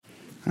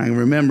I can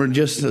remember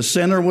just a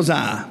sinner was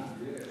I.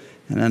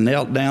 And I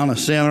knelt down a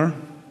sinner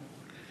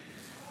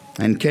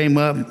and came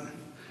up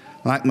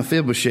like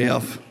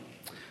Mephibosheth,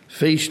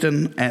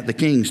 feasting at the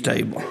king's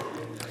table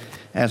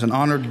as an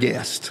honored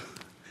guest.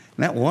 Isn't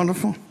that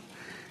wonderful?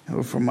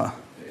 From a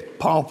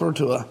pauper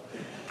to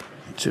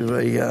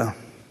a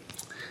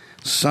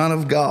son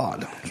of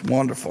God. It's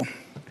wonderful.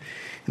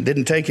 It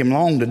didn't take him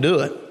long to do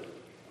it.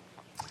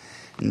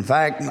 In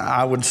fact,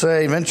 I would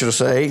venture to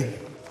say,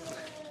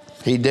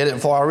 he did it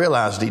before I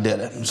realized he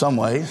did it in some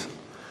ways.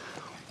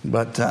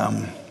 But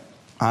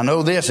I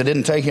know this, it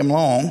didn't take him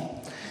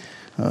long.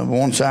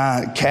 Once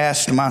I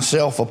cast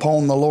myself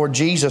upon the Lord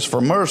Jesus for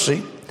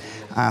mercy,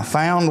 I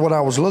found what I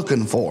was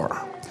looking for.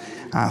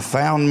 I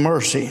found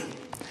mercy.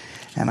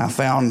 And I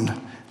found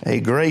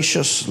a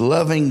gracious,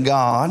 loving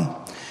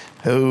God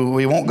who,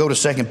 we won't go to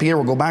 2 Peter,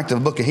 we'll go back to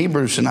the book of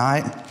Hebrews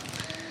tonight.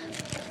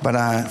 But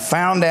I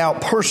found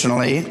out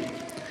personally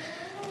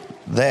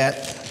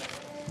that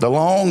the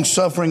long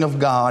suffering of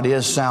God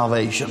is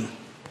salvation.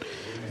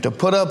 To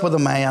put up with a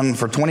man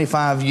for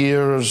 25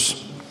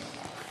 years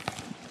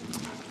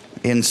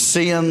in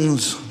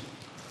sins,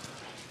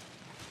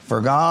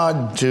 for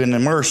God to, in the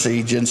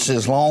mercy, just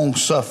His long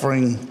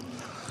suffering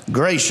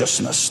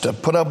graciousness, to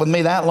put up with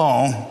me that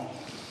long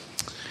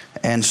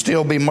and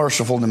still be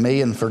merciful to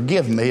me and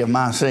forgive me of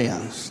my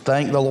sins.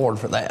 Thank the Lord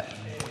for that.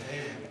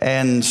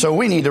 And so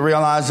we need to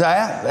realize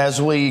that as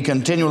we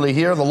continually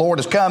hear the Lord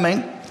is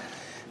coming.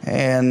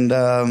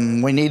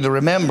 And we need to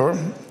remember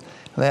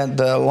that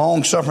the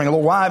long suffering of the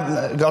Lord.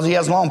 Why? Because He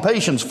has long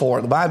patience for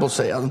it, the Bible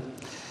says.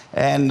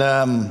 And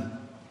the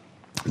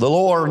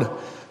Lord,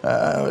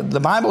 the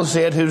Bible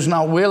said, who's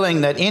not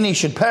willing that any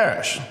should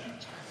perish.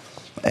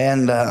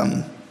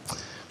 And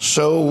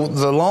so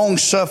the long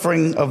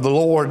suffering of the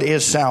Lord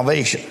is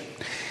salvation.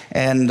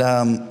 And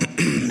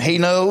He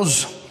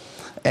knows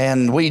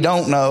and we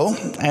don't know.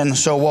 And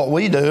so what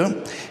we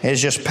do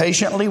is just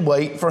patiently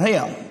wait for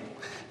Him.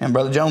 And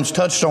Brother Jones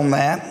touched on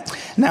that.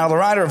 Now, the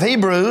writer of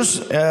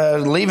Hebrews,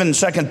 leaving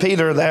 2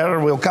 Peter there,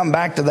 we'll come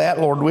back to that,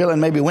 Lord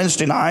willing, maybe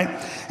Wednesday night,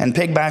 and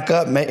pick back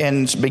up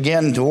and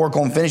begin to work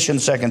on finishing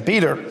 2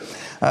 Peter,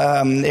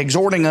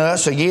 exhorting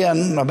us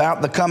again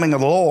about the coming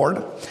of the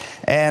Lord.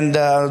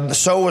 And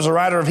so was the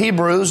writer of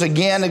Hebrews,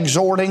 again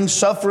exhorting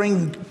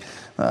suffering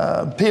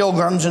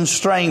pilgrims and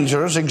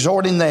strangers,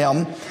 exhorting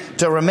them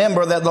to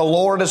remember that the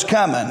Lord is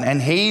coming,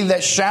 and He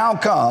that shall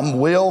come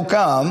will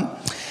come.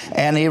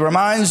 And he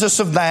reminds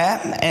us of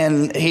that,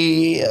 and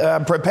he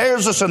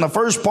prepares us in the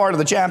first part of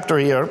the chapter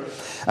here.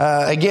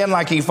 Again,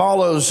 like he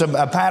follows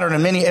a pattern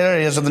in many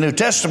areas of the New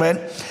Testament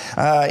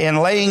in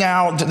laying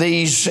out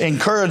these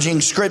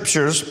encouraging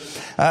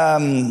scriptures.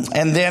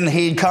 And then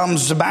he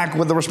comes back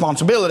with the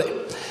responsibility.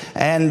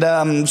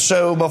 And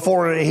so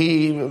before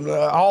he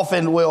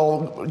often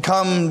will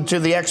come to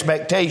the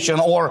expectation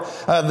or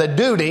the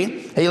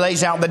duty, he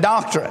lays out the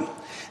doctrine.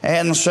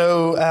 And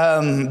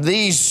so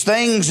these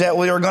things that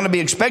we are going to be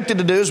expected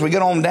to do as we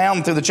get on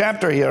down through the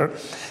chapter here,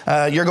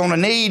 you're going to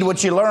need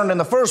what you learned in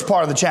the first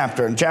part of the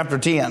chapter, in chapter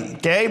 10.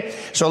 Okay?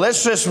 So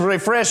let's just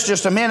refresh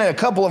just a minute, a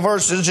couple of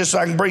verses, just so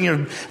I can bring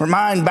your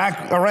mind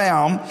back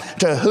around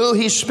to who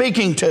he's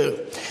speaking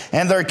to.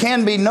 And there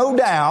can be no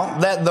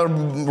doubt that the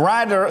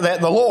writer,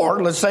 that the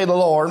Lord, let's say the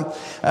Lord,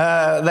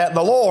 that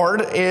the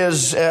Lord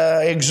is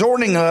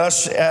exhorting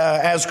us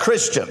as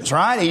Christians,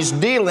 right? He's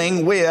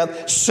dealing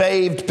with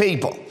saved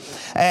people.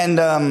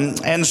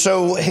 And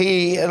so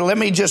let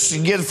me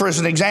just give for us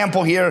an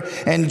example here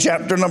in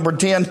chapter number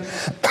 10,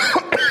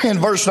 in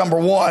verse number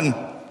 1,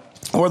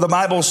 where the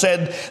Bible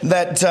said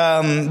that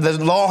the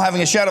law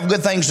having a shadow of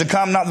good things to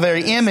come, not the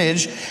very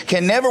image,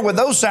 can never with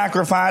those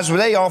sacrifices which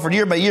they offered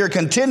year by year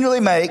continually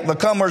make the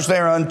comers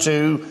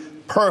thereunto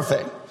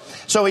perfect.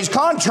 So he's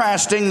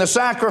contrasting the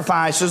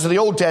sacrifices of the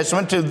Old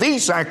Testament to the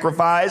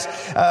sacrifice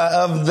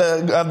of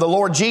the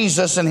Lord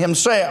Jesus and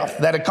Himself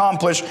that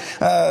accomplished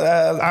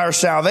our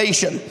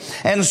salvation.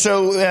 And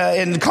so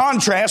in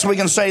contrast, we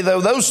can say, though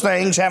those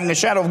things, having a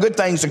shadow of good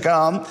things to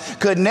come,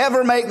 could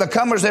never make the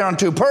comers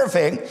thereunto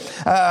perfect,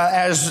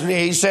 as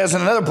he says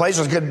in another place,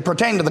 it could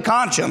pertain to the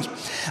conscience.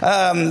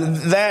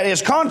 That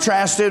is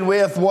contrasted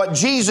with what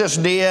Jesus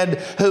did,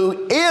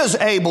 who is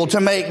able to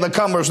make the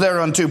comers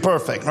thereunto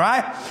perfect,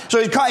 right? So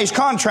he's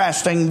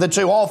contrasting the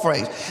two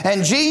offerings.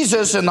 And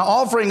Jesus, in the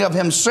offering of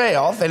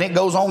Himself, and it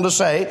goes on to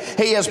say,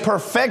 He has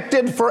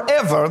perfected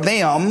forever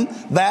them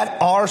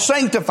that are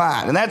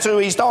sanctified. And that's who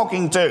He's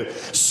talking to.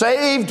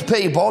 Saved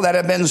people that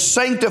have been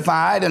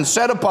sanctified and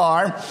set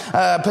apart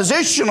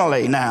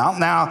positionally now.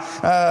 Now,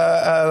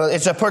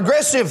 it's a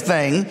progressive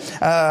thing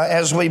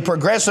as we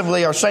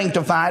progressively are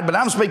sanctified, but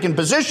I'm speaking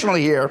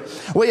positionally here.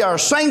 We are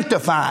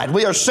sanctified.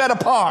 We are set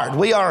apart.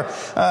 We are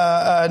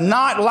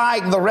not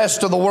like the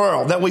rest of the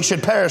world, that we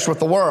should perish with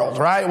the world,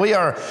 right? We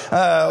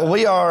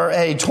are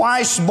a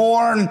twice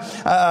born,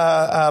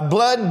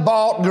 blood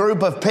bought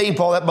group of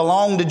people that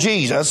belong to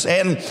Jesus,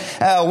 and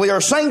we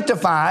are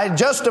sanctified,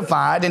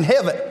 justified in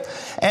heaven.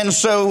 And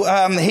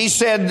so he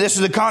said, this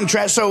is a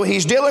contrast. So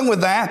he's dealing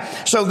with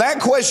that. So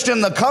that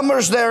question, the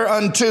comers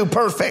thereunto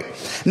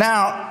perfect.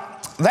 Now,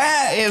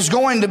 that is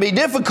going to be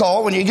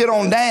difficult when you get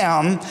on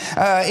down.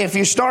 If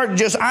you start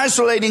just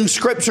isolating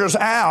scriptures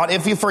out,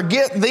 if you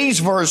forget these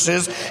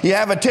verses, you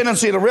have a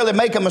tendency to really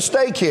make a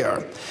mistake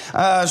here.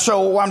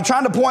 So I'm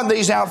trying to point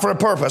these out for a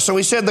purpose. So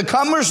he said, the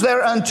comers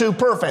thereunto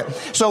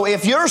perfect. So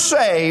if you're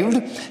saved,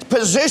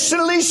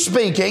 positionally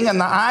speaking, in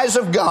the eyes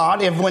of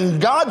God, if when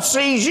God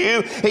sees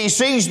you, he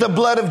sees the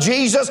blood of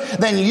Jesus,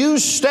 then you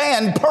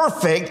stand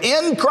perfect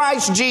in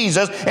Christ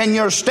Jesus, and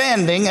you're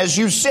standing as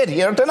you sit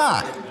here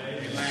tonight.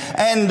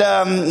 And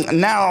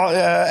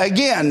now,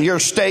 again, your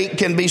state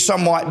can be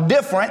somewhat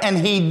different, and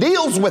he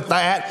deals with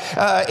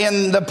that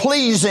in the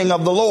pleasing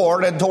of the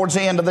Lord towards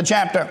the end of the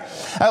chapter.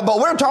 But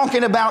we're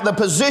talking about the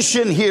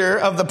position here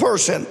of the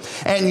person.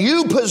 And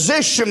you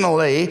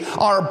positionally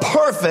are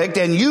perfect,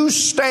 and you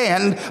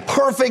stand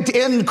perfect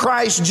in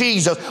Christ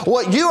Jesus.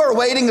 What you are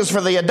waiting is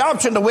for the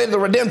adoption to win the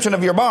redemption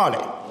of your body.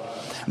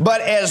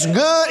 But it's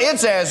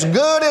as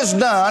good as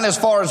done as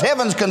far as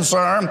heaven's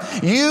concerned.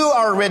 You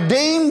are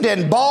redeemed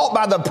and bought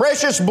by the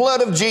precious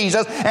blood of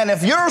Jesus. And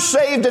if you're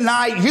saved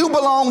tonight, you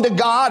belong to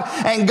God,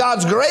 and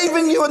God's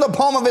graven you in the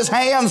palm of his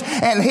hands,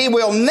 and he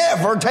will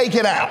never take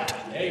it out.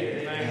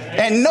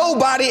 And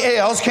nobody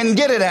else can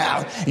get it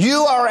out.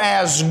 You are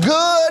as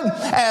good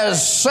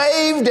as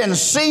saved and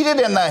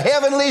seated in the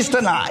heavenlies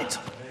tonight.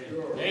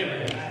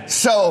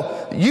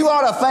 So you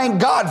ought to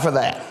thank God for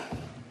that.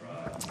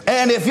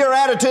 And if your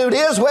attitude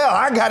is, well,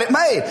 I got it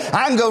made,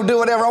 I can go do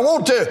whatever I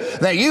want to,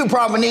 then you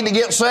probably need to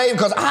get saved,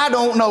 because I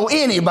don't know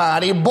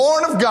anybody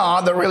born of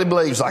God that really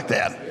believes like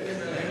that.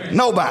 Amen.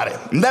 Nobody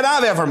that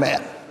I've ever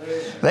met.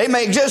 They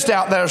may exist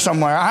out there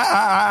somewhere.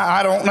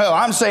 I don't know.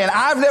 I'm saying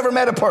I've never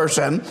met a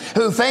person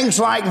who thinks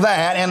like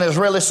that and is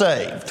really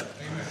saved.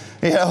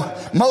 You know,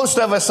 most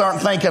of us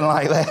aren't thinking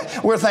like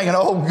that. We're thinking,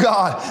 oh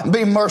God,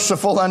 be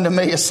merciful unto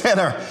me, a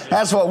sinner.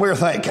 That's what we're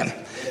thinking.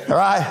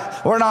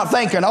 Right? We're not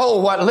thinking, oh,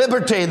 what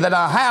liberty that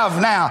I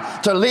have now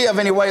to live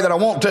any way that I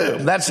want to.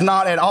 That's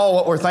not at all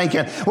what we're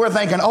thinking. We're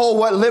thinking, oh,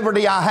 what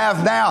liberty I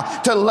have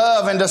now to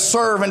love and to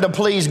serve and to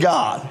please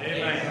God.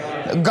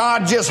 Amen.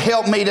 God, just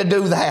help me to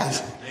do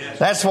that.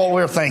 That's what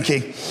we're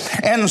thinking.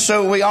 And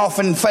so we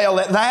often fail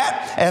at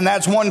that, and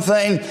that's one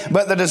thing,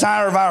 but the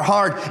desire of our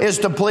heart is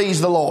to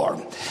please the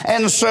Lord.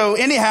 And so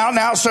anyhow,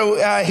 now,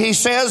 so he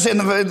says in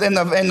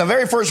the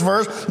very first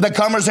verse, the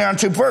comers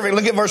thereunto perfect.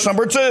 Look at verse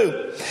number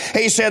 2.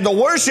 He said, the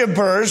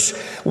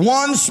worshipers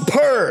once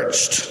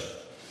purged.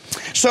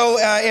 So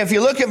if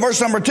you look at verse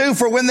number 2,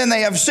 for when then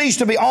they have ceased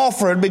to be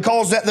offered,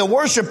 because that the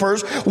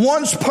worshipers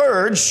once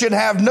purged should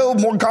have no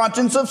more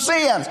conscience of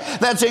sins.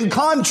 That's in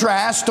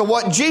contrast to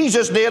what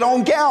Jesus did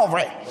on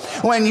Calvary.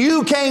 When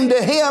you came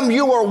to him,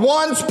 you were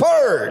once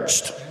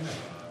purged.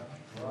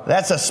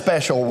 That's a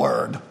special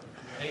word.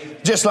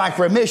 Just like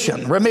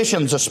remission.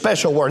 Remission's a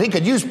special word. He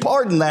could use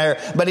pardon there,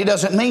 but he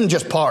doesn't mean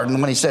just pardon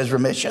when he says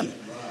remission.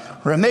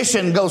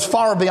 Remission goes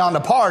far beyond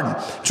a pardon.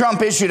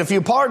 Trump issued a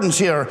few pardons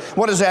here.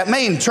 What does that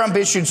mean? Trump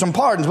issued some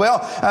pardons. Well,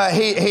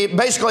 he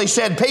basically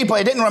said people,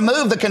 he didn't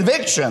remove the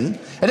conviction.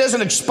 It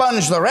doesn't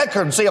expunge the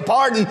record. See, a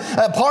pardon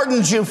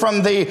pardons you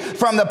from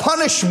the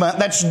punishment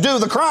that's due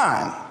the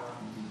crime.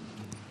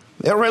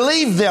 It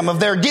relieved them of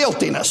their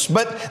guiltiness,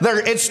 but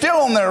it's still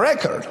on their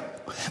record.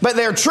 But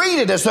they're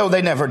treated as though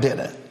they never did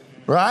it.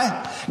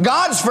 Right?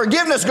 God's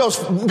forgiveness goes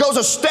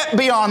a step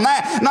beyond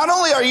that. Not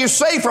only are you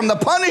saved from the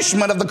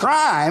punishment of the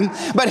crime,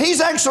 but he's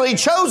actually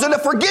chosen to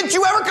forget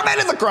you ever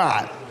committed the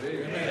crime.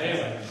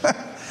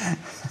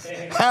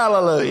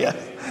 Hallelujah.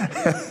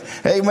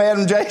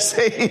 Amen,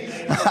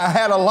 JC. I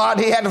had a lot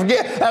he had to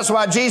forget. That's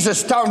why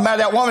Jesus talking about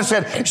that woman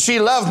said she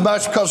loved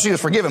much because she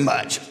was forgiven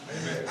much.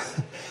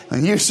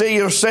 When you see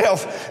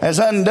yourself as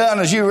undone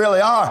as you really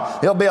are,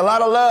 there'll be a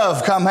lot of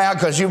love come out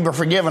because you've been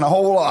forgiven a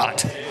whole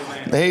lot.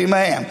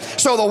 Amen.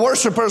 So the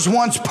worshipers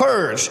once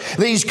purged.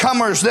 These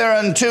comers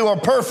thereunto are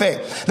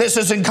perfect. This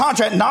is in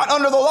contrast, not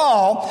under the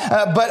law,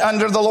 but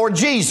under the Lord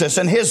Jesus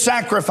and his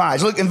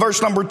sacrifice. Look in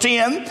verse number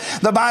 10.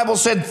 The Bible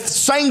said,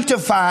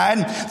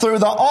 sanctified through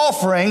the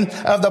offering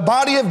of the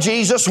body of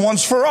Jesus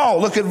once for all.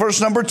 Look at verse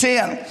number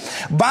 10.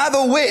 By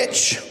the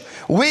which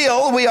we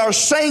are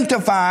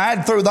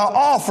sanctified through the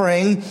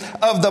offering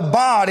of the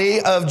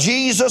body of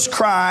Jesus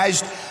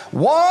Christ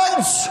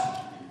once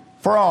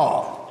for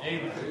all.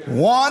 Amen.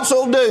 Once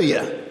will do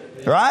you.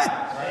 Right?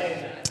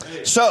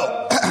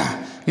 So,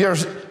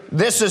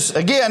 this is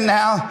again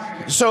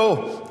now.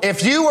 So,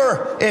 if you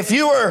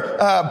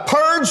were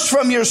purged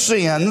from your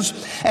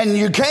sins and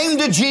you came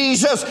to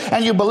Jesus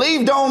and you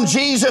believed on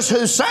Jesus,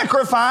 whose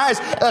sacrifice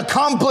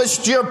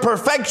accomplished your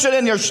perfection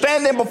and your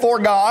standing before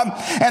God,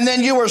 and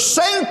then you were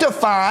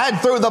sanctified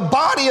through the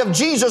body of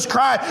Jesus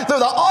Christ, through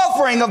the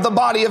offering of the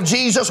body of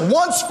Jesus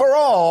once for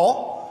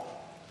all,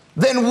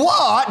 then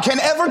what can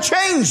ever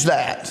change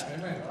that?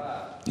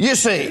 You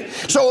see,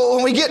 so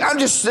when we get, I'm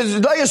just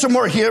laying some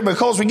work here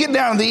because we get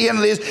down to the end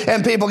of this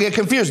and people get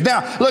confused.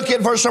 Now, look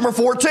at verse number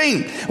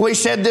 14. We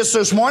said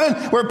this morning,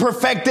 we're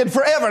perfected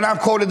forever. And I've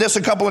quoted this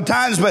a couple of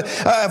times, but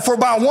for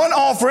by one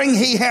offering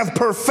he hath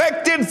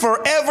perfected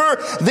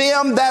forever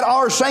them that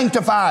are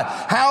sanctified.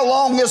 How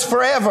long is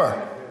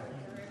forever?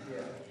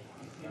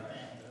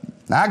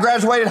 Now, I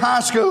graduated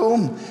high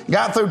school,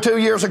 got through 2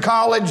 years of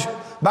college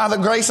by the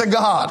grace of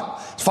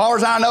God. As far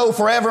as I know,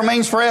 forever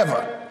means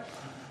forever.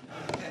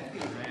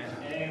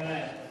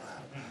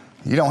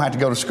 You don't have to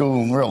go to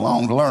school real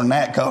long to learn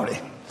that, Cody.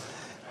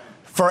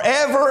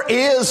 Forever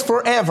is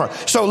forever.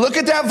 So look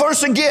at that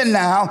verse again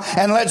now,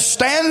 and let's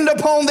stand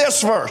upon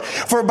this verse.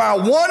 For by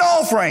one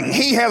offering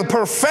he hath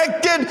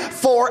perfected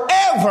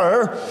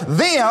forever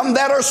them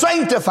that are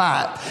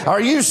sanctified.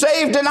 Are you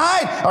saved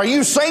tonight? Are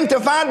you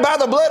sanctified by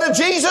the blood of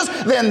Jesus?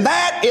 Then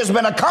that has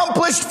been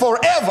accomplished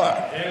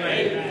forever.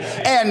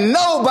 Amen. And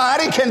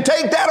nobody can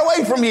take that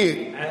away from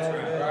you.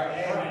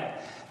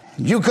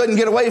 You couldn't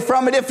get away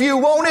from it if you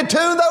wanted to,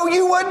 though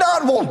you would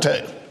not want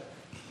to.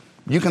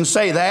 You can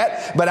say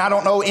that, but I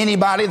don't know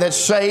anybody that's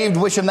saved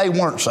wishing they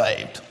weren't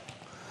saved.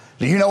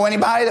 Do you know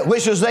anybody that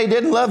wishes they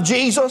didn't love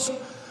Jesus?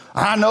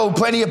 I know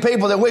plenty of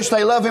people that wish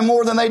they love him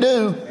more than they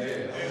do.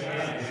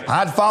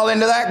 I'd fall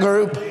into that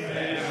group.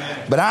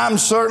 But I'm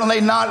certainly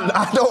not,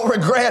 I don't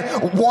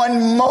regret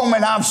one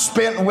moment I've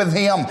spent with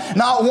him.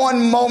 Not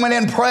one moment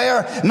in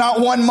prayer. Not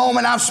one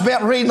moment I've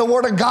spent reading the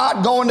Word of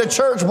God, going to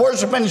church,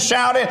 worshiping,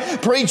 shouting,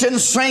 preaching,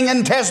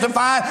 singing,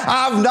 testifying.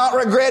 I've not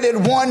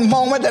regretted one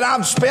moment that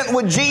I've spent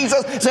with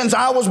Jesus since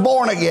I was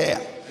born again.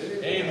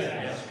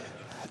 Amen.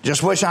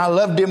 Just wish I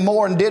loved him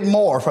more and did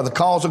more for the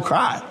cause of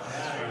Christ.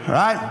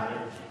 Right?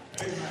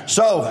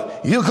 So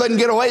you couldn't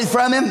get away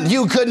from him.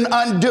 You couldn't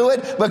undo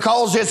it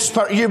because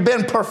you've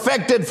been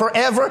perfected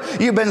forever.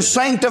 You've been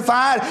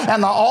sanctified,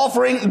 and the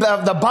offering,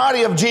 the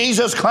body of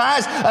Jesus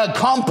Christ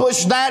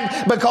accomplished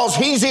that because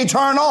he's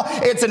eternal.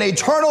 It's an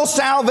eternal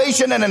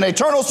salvation and an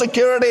eternal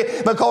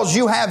security because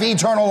you have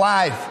eternal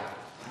life.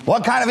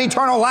 What kind of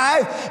eternal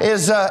life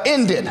is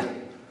ended?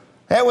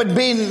 That would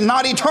be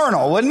not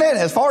eternal, wouldn't it?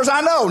 As far as I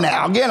know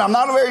now. Again, I'm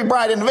not a very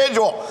bright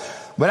individual,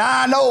 but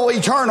I know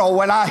eternal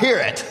when I hear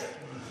it.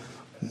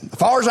 As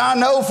far as I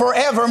know,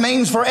 forever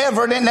means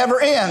forever and it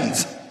never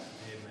ends.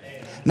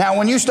 Now,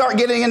 when you start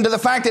getting into the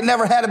fact it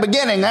never had a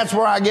beginning, that's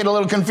where I get a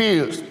little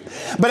confused.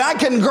 But I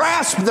can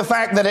grasp the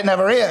fact that it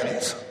never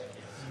ends.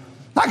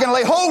 I can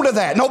lay hold of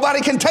that.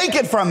 Nobody can take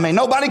it from me.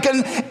 Nobody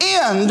can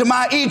end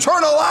my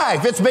eternal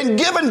life. It's been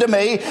given to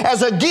me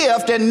as a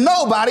gift, and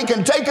nobody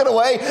can take it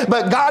away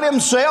but God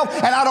himself.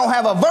 And I don't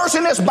have a verse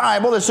in this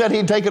Bible that said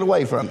he'd take it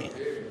away from me.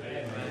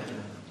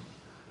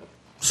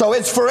 So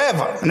it's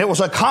forever. And it was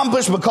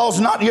accomplished because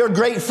not your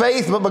great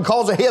faith, but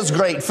because of his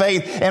great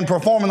faith in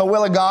performing the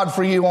will of God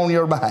for you on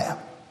your behalf.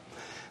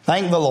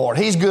 Thank the Lord.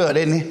 He's good,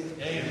 isn't he?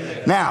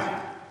 Amen. Now,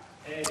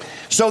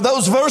 so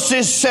those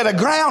verses set a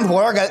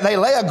groundwork. They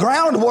lay a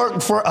groundwork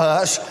for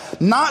us,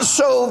 not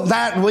so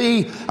that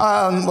we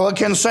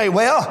can say,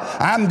 well,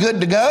 I'm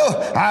good to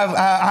go.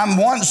 I'm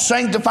once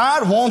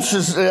sanctified,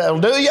 once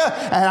will do you,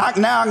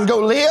 and now I can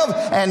go live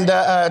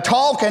and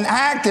talk and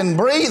act and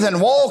breathe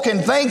and walk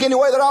and think any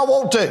way that I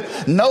want to.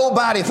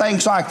 Nobody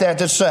thinks like that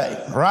to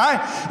say, right?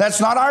 That's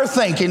not our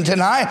thinking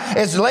tonight.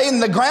 It's laying,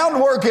 the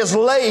groundwork is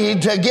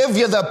laid to give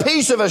you the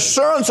peace of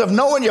assurance of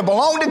knowing you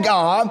belong to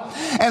God,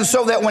 and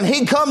so that when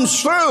he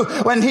comes through,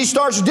 when he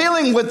starts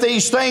dealing with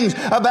these things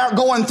about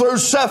going through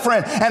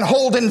suffering and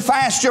holding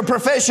fast your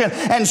profession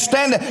and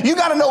standing, you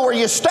got to know where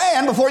you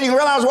stand before you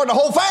realize what to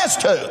hold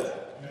fast to.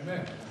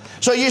 Amen.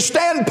 So you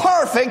stand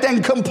perfect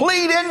and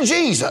complete in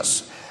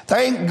Jesus.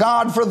 Thank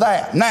God for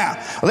that.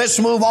 Now, let's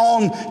move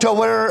on to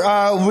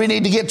where we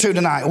need to get to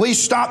tonight. We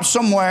stopped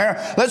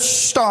somewhere. Let's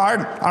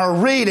start our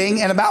reading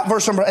in about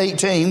verse number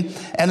 18,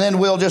 and then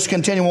we'll just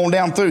continue on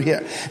down through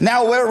here.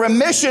 Now, where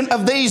remission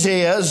of these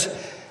is,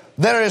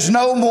 there is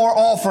no more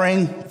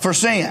offering for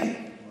sin.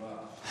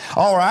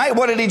 All right,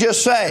 what did he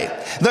just say?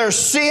 Their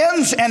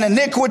sins and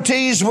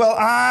iniquities will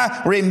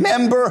I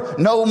remember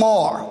no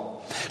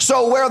more.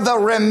 So where the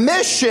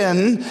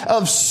remission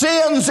of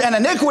sins and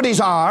iniquities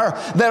are,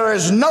 there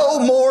is no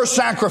more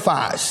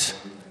sacrifice.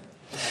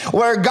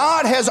 Where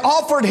God has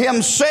offered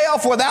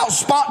himself without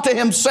spot to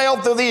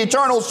himself through the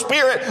eternal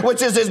Spirit,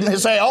 which is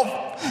himself.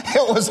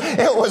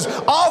 It was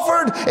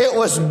offered, it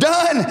was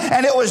done,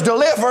 and it was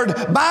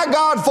delivered by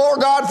God, for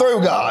God,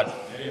 through God.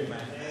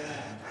 Amen.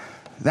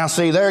 Now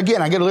see, there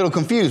again, I get a little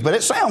confused, but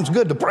it sounds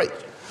good to preach.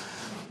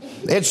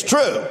 It's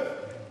true.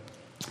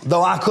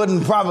 Though I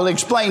couldn't probably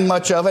explain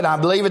much of it, I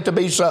believe it to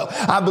be so.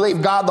 I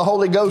believe God the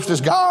Holy Ghost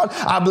is God.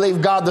 I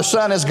believe God the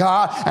Son is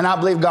God. And I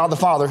believe God the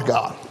Father is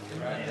God.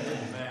 Amen.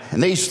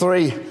 And these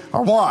three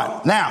are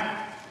one. Now,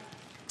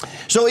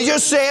 So he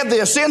just said,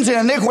 the sins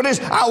and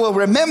iniquities I will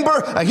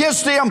remember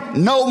against them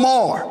no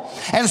more.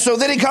 And so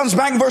then he comes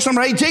back in verse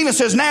number 18 and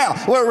says, now,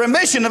 where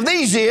remission of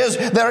these is,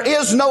 there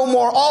is no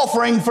more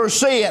offering for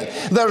sin.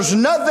 There's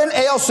nothing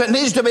else that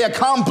needs to be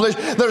accomplished.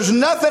 There's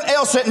nothing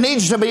else that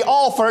needs to be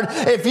offered.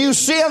 If you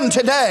sin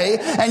today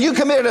and you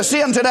committed a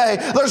sin today,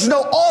 there's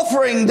no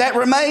offering that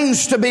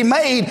remains to be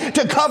made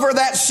to cover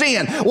that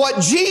sin.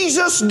 What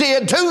Jesus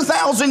did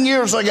 2,000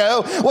 years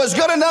ago was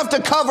good enough to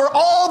cover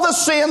all the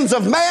sins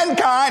of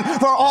mankind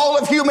for all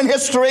of human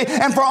history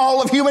and for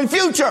all of human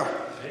future.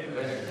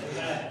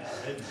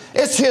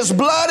 It's His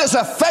blood is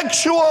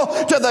effectual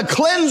to the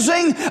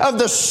cleansing of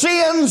the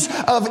sins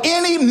of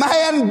any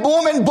man,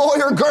 woman, boy,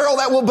 or girl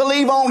that will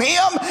believe on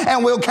Him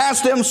and will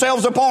cast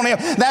themselves upon Him.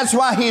 That's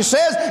why He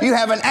says you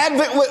have an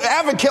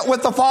advocate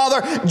with the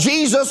Father,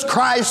 Jesus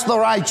Christ the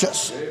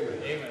righteous.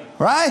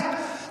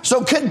 Right?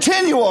 So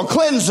continual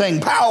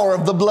cleansing power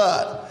of the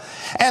blood.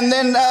 And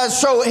then,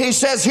 so he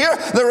says here,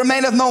 there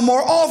remaineth no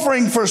more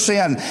offering for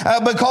sin,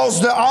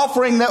 because the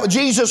offering that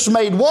Jesus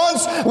made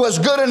once was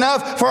good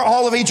enough for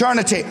all of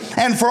eternity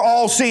and for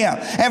all sin.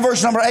 And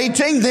verse number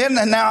 18 then,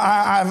 and now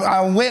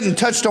I went and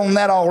touched on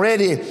that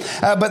already,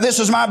 but this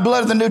is my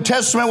blood of the New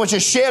Testament, which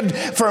is shed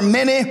for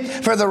many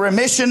for the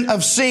remission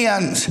of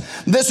sins.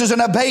 This is an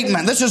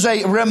abatement. This is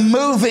a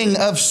removing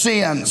of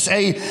sins,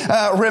 a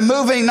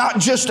removing not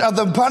just of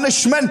the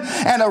punishment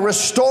and a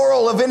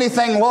restoral of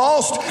anything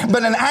lost,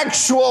 but an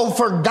actual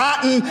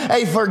forgotten,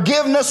 a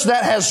forgiveness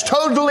that has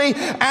totally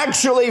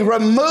actually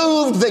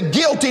removed the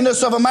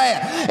guiltiness of a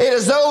man. It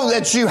is though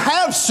that you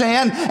have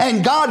sinned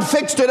and God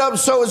fixed it up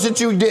so as that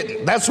you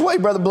didn't. That's the way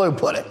Brother Blue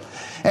put it.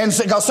 And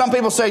because some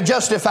people say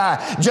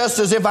justify, just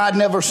as if I'd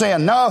never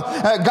sinned. No,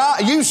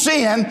 God, you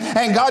sinned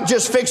and God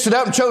just fixed it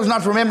up and chose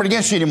not to remember it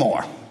against you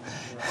anymore.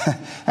 And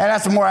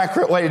that's a more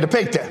accurate way to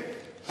depict it.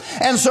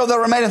 And so there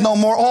remaineth no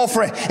more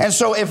offering. And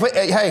so if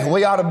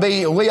we ought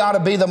to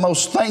be the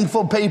most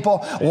thankful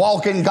people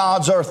walking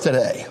God's earth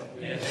today.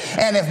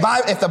 And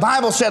if the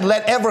Bible said,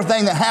 let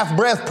everything that hath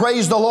breath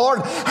praise the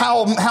Lord,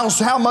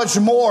 how much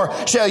more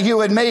shall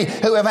you and me,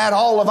 who have had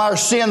all of our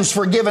sins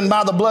forgiven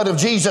by the blood of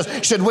Jesus,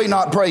 should we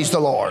not praise the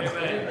Lord?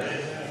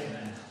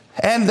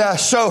 And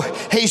so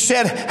he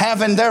said,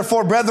 having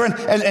therefore, brethren,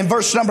 in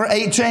verse number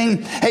 18,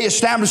 he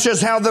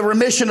establishes how the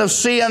remission of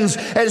sins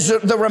is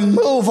the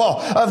removal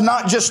of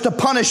not just the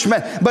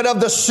punishment, but of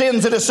the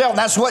sins in itself.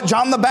 That's what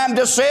John the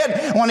Baptist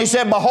said when he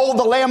said, behold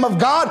the Lamb of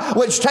God,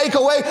 which take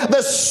away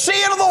the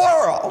sin of the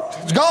world.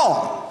 It's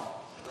gone.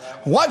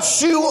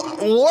 What you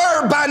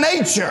were by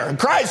nature,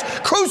 Christ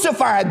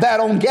crucified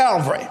that on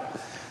Calvary.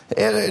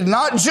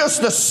 Not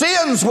just the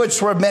sins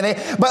which were many,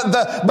 but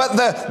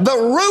the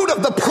root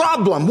of the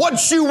problem,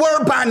 what you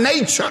were by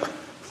nature,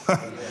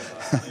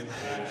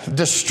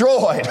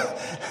 destroyed.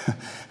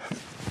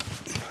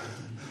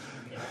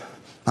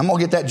 I'm going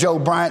to get that Joe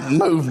Bryant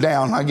move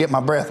down. I'll get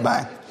my breath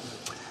back.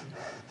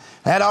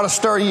 That ought to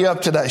stir you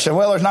up today. So,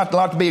 well, there's not a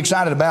lot to be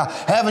excited about.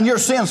 Having your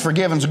sins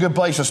forgiven is a good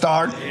place to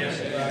start.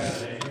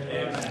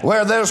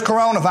 Where there's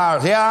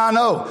coronavirus. Yeah, I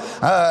know.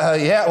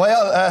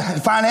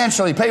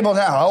 Financially, people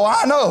now, oh,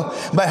 I know.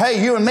 But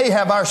hey, you and me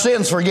have our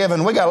sins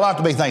forgiven. We got a lot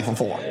to be thankful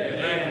for.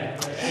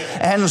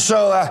 And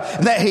so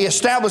that he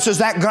establishes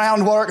that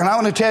groundwork. And I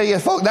want to tell you,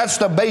 folks, that's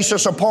the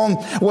basis upon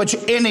which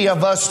any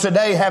of us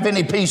today have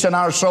any peace in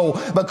our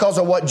soul, because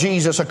of what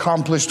Jesus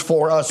accomplished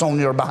for us on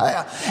your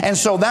behalf. And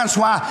so that's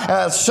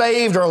why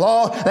saved or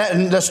lost,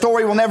 the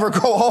story will never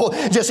grow old.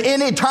 Just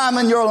any time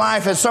in your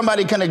life that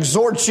somebody can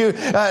exhort you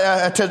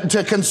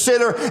to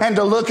consider and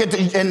to look at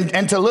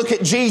and to look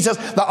at Jesus,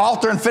 the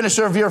author and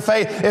finisher of your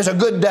faith, is a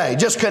good day.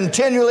 Just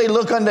continually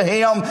look unto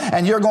Him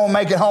and you're going to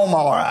make it home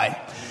all right.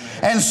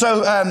 And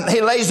so he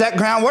lays that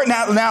groundwork.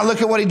 Now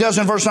look at what he does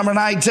in verse number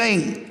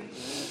 19.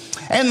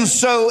 And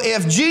so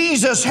if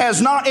Jesus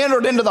has not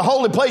entered into the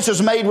holy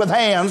places made with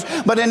hands,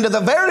 but into the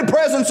very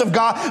presence of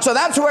God, so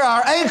that's where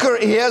our anchor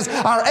is.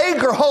 Our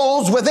anchor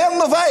holds within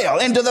the veil,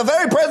 into the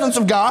very presence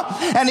of God.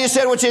 And he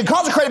said, which he had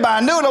consecrated by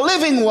a new and a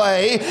living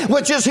way,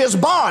 which is His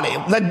body,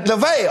 the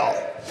veil.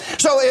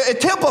 So it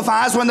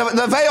typifies when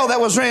the veil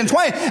that was rent in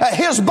twain,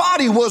 His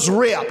body was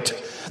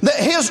ripped.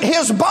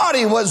 His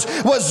body was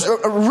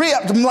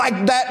ripped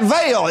like that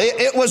veil.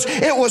 It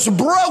was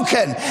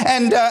broken,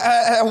 and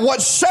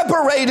what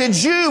separated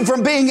you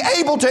from being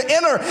able to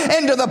enter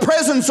into the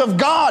presence of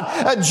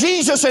God,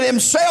 Jesus and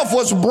Himself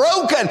was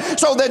broken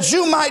so that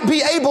you might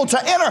be able to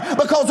enter.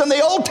 Because in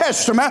the Old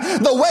Testament,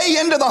 the way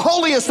into the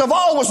holiest of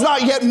all was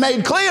not yet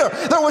made clear.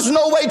 There was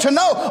no way to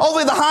know.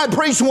 Only the high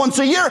priest once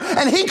a year,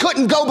 and he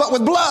couldn't go but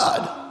with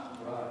blood.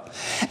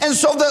 And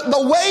so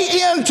the way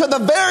into the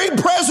very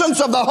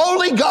presence of the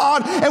holy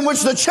God, in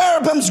which the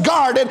cherubims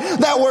guarded,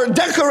 that were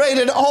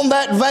decorated on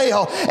that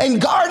veil, and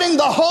guarding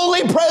the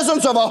holy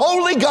presence of a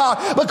holy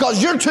God,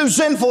 because you're too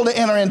sinful to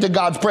enter into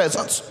God's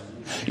presence.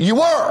 You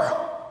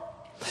were.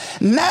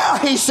 Now,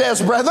 he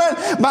says, brethren,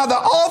 by the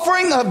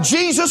offering of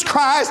Jesus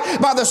Christ,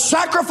 by the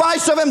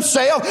sacrifice of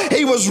himself,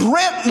 he was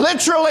rent,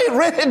 literally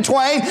rent in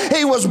twain.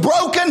 He was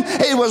broken.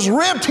 He was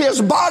ripped,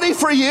 his body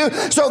for you,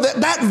 so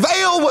that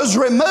veil was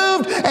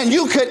removed and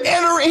you could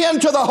enter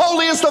into the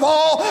holiest of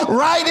all,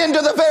 right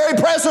into the very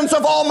presence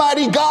of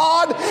Almighty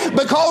God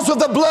because of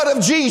the blood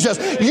of Jesus.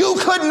 You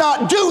could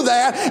not do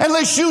that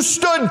unless you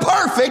stood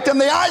perfect in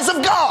the eyes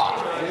of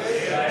God.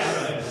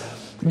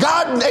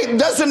 God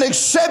doesn't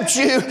accept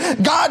you.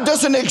 God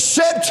doesn't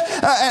accept,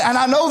 and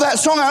I know that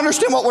song, I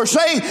understand what we're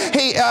saying.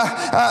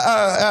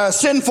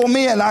 Sinful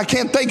men, I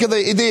can't think of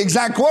the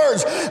exact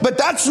words, but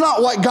that's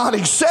not what God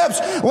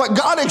accepts. What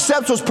God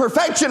accepts was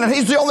perfection, and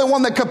he's the only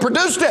one that could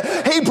produce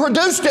it. He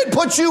produced it,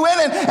 put you in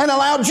it, and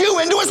allowed you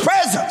into his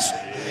presence.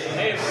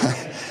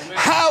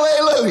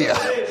 Hallelujah.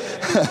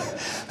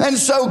 And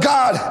so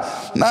God,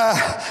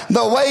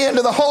 the way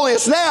into the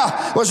holiest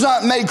now was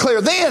not made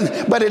clear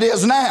then, but it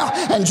is now.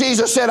 And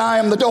Jesus said, I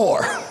am the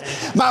door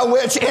by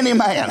which any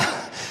man,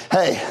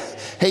 hey,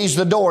 he's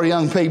the door,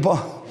 young people.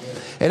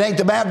 It ain't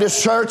the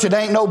Baptist church. It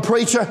ain't no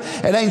preacher.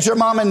 It ain't your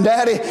mom and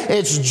daddy.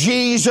 It's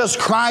Jesus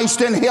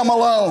Christ and him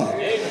alone.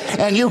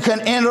 And you can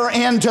enter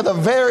into the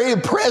very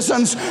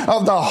presence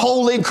of the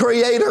holy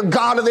creator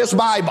God of this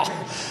Bible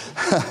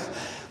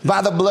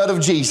by the blood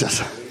of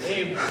Jesus.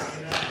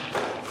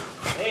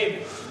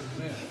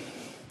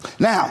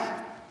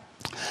 Now,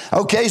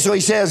 okay, so he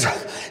says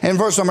in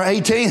verse number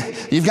 18,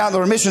 you've got the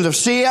remissions of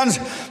sins.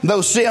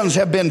 Those sins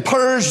have been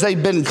purged,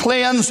 they've been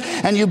cleansed,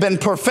 and you've been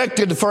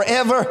perfected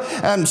forever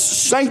and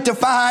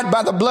sanctified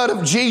by the blood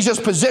of Jesus.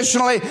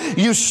 Positionally,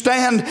 you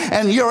stand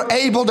and you're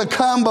able to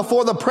come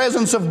before the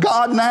presence of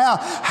God now.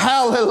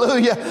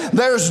 Hallelujah.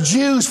 There's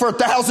Jews for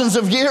thousands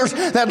of years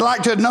that'd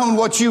like to have known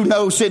what you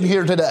know sitting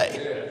here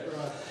today.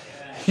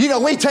 You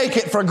know, we take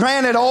it for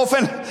granted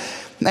often.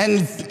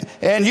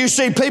 And you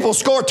see people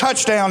score a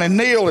touchdown and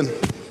kneel, and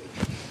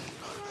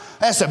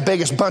that's the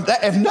biggest bunch.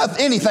 If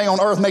anything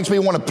on earth makes me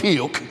want to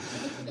puke,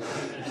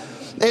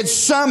 it's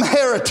some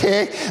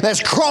heretic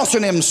that's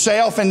crossing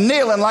himself and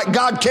kneeling like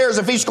God cares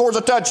if he scores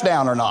a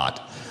touchdown or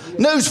not.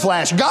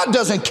 Newsflash, God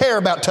doesn't care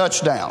about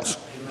touchdowns.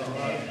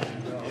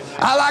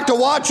 I like to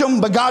watch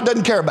them, but God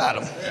doesn't care about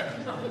them.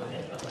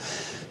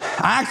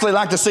 I actually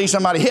like to see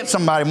somebody hit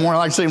somebody more than I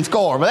like to see them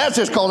score, but that's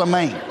just called a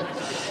mean.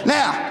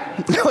 Now,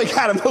 we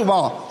got to move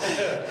on.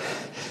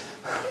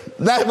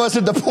 That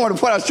wasn't the point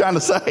of what I was trying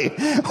to say.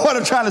 What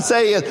I'm trying to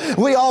say is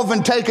we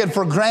often take it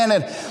for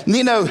granted.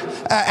 You know,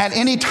 at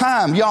any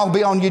time, y'all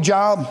be on your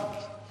job.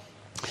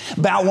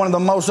 About one of the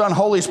most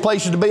unholiest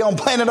places to be on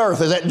planet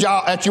Earth is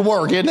at your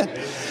work, isn't it?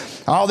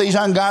 All these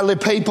ungodly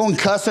people and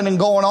cussing and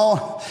going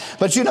on.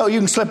 But you know, you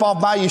can slip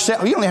off by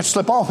yourself. You don't have to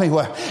slip off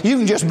anywhere. You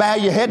can just bow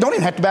your head. Don't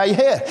even have to bow your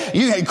head.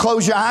 You can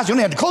close your eyes. You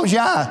don't have to close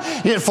your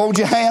eyes. You have to fold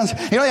your hands.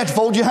 You don't have to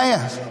fold your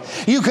hands.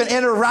 You can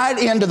enter right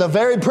into the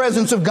very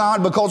presence of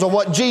God because of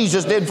what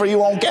Jesus did for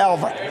you on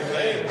Calvary.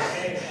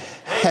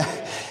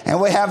 And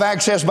we have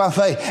access by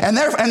faith. And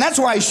that's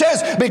why he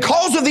says,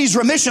 because of these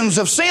remissions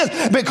of sins,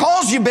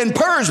 because you've been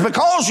purged,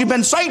 because you've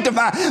been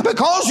sanctified,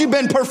 because you've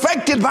been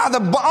perfected by the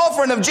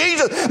offering of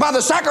Jesus, by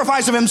the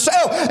sacrifice of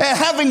himself, and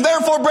having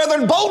therefore,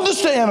 brethren,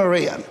 boldness to enter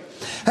in.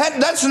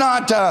 That's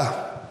not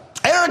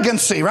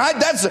arrogancy, right?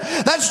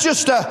 That's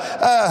just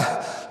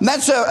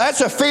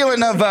a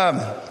feeling of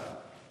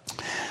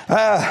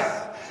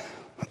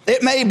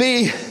it may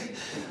be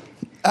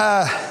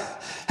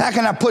how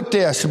can I put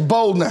this?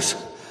 Boldness.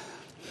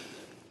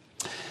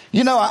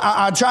 You know,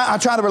 I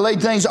try to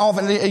relate things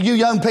often. You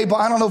young people,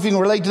 I don't know if you can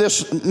relate to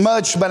this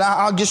much, but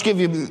I'll just give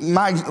you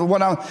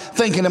what I'm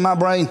thinking in my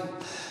brain.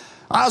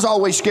 I was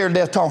always scared to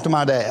death to talk to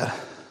my dad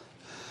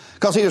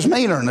because he was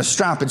meaner than a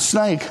striped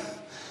snake.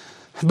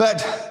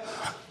 But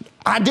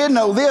I did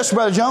know this,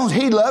 Brother Jones,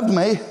 he loved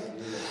me.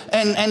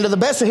 And to the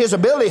best of his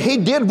ability, he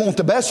did want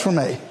the best for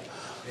me.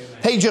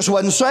 He just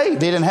wasn't saved.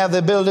 He didn't have the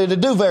ability to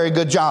do a very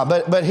good job.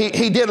 But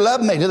he did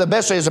love me to the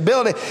best of his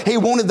ability. He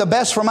wanted the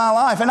best for my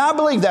life. And I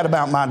believe that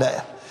about my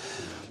dad.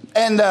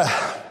 And I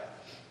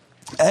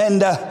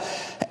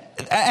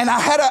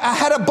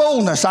had a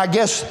boldness, I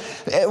guess,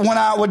 when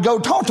I would go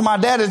talk to my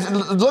dad.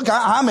 Look,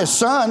 I'm his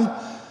son.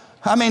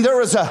 I mean,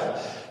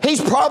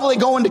 he's probably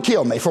going to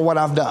kill me for what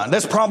I've done.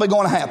 That's probably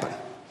going to happen.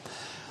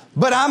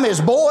 But I'm his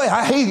boy.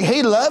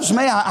 He loves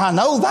me. I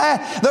know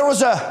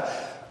that.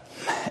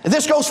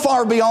 This goes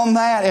far beyond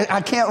that.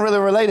 I can't really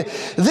relate it.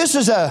 This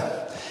is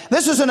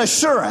an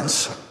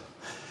assurance.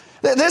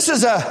 Look,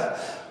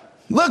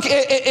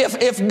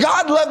 if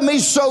God loved me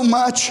so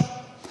much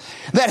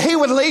that he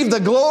would leave the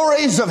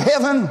glories of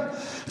heaven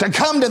to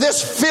come to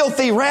this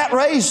filthy rat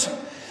race,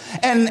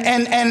 and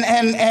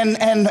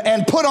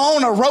put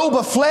on a robe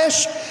of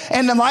flesh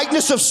and the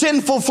likeness of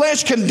sinful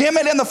flesh, condemn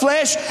it in the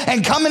flesh,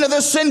 and come into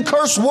this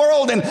sin-cursed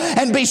world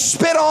and be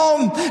spit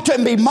on,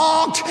 to be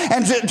mocked,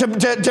 and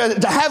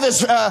to have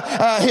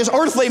his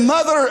earthly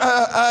mother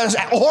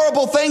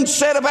horrible things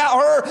said about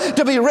her,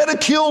 to be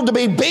ridiculed, to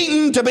be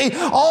beaten, to be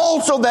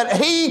all so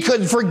that he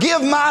could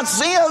forgive my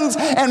sins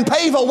and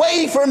pave a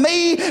way for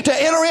me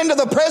to enter into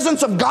the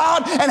presence of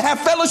God and have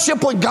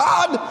fellowship with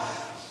God.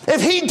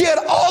 If he did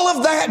all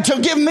of that to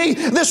give me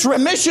this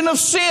remission of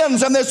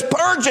sins and this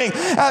purging,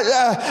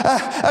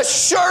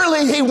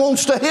 surely he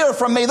wants to hear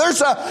from me.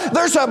 There's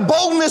a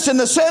boldness in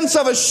the sense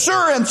of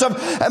assurance of,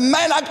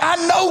 man,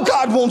 I know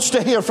God wants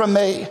to hear from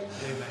me.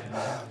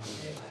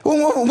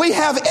 We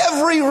have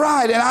every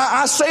right, and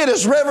I say it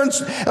as Reverend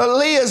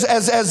Lee,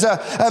 as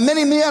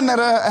many men that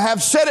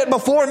have said it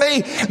before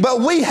me,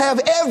 but we have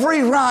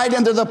every right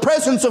into the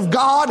presence of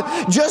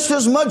God just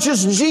as much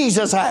as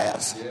Jesus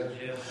has.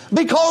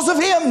 Because of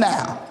him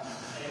now.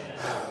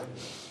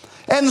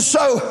 And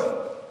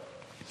so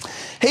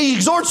he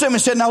exhorts them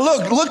and said, now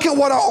look at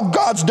what all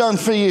God's done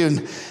for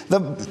you.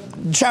 The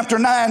chapter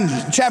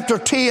 9, chapter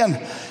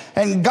 10,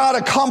 and God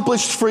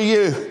accomplished for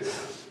you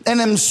in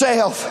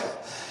himself.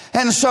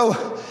 And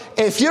so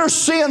if your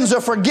sins are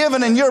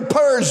forgiven and you're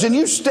purged and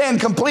you stand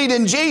complete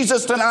in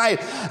Jesus tonight,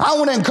 I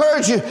want to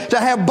encourage you to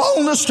have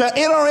boldness to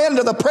enter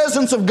into the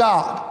presence of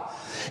God.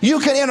 You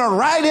can enter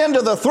right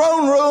into the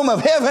throne room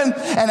of heaven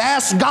and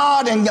ask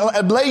God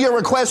and lay your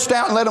requests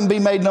down and let them be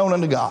made known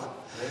unto God.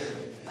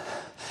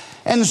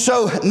 And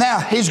so now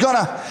he's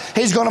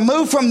gonna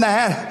move from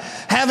that.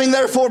 Having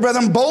therefore,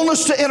 brethren,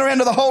 boldness to enter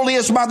into the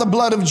holiest by the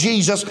blood of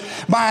Jesus,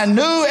 by a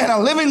new and a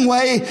living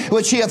way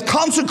which he hath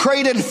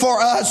consecrated for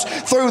us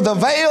through the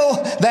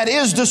veil, that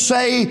is to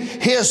say,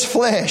 his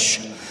flesh.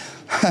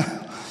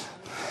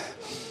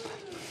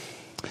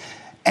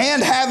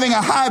 And having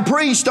a high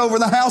priest over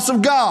the house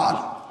of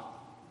God.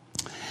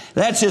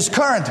 That's his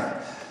current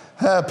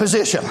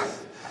position.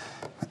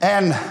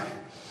 And,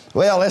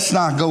 well, let's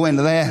not go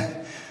into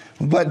that.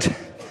 But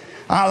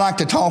I like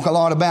to talk a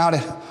lot about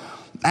it.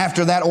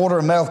 After that order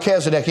of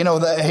Melchizedek,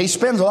 he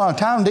spends a lot of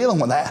time dealing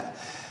with that.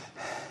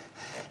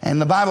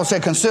 And the Bible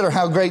said, consider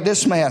how great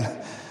this man.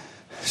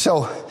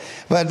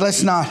 But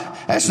that's not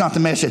the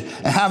message.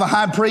 Have a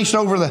high priest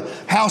over the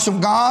house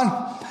of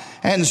God.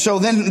 And so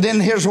then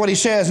here's what he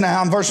says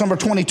now in verse number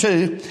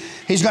 22.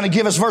 He's going to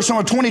give us verse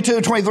number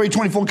 22, 23,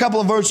 24, a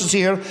couple of verses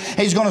here.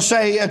 He's going to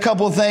say a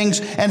couple of things,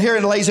 and here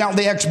it lays out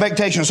the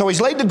expectation. So he's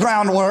laid the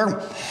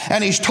groundwork,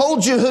 and he's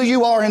told you who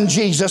you are in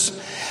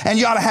Jesus, and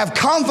you ought to have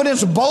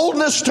confidence,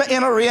 boldness to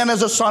enter in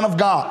as a son of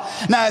God.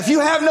 Now, if you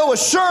have no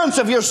assurance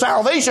of your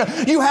salvation,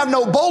 you have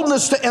no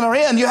boldness to enter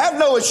in. You have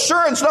no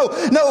assurance,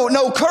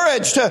 no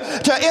courage to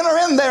enter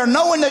in there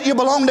knowing that you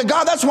belong to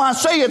God. That's why I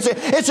say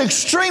it's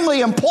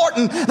extremely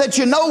important that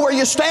you know where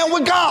you stand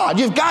with God.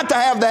 You've got to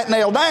have that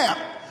nailed down.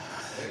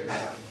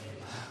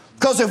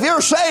 Because if you're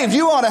saved,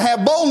 you ought to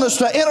have boldness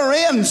to enter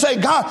in and say,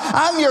 God,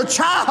 I'm your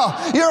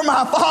child. You're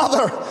my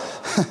father.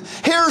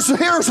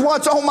 Here's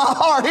what's on my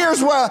heart.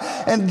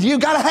 And you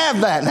got to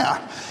have that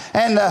now.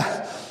 And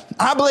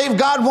I believe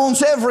God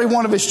wants every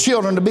one of his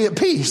children to be at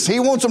peace. He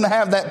wants them to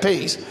have that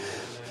peace.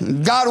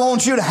 God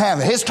wants you to have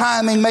it. His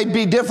timing may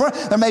be different.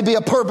 There may be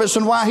a purpose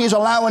in why he's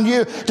allowing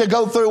you to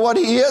go through what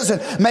he is.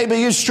 And maybe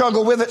you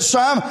struggle with it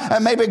some.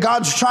 And maybe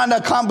God's trying to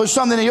accomplish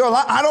something in your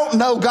life. I don't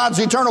know God's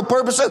eternal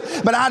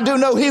purposes, but I do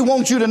know he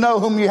wants you to know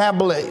whom you have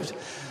believed.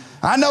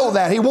 I know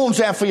that. He wants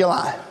that for your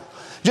life.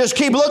 Just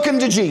keep looking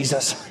to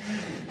Jesus.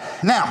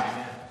 Now,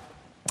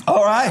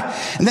 all right.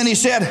 And then he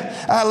said,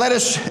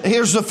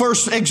 here's the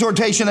first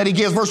exhortation that he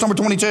gives, verse number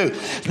 22.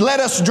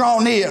 Let us draw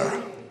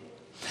near.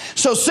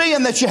 So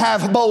seeing that you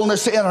have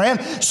boldness to enter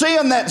in,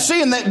 seeing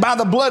that by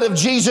the blood of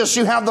Jesus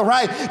you have the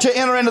right to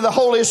enter into the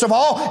holiest of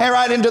all and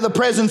right into the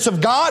presence of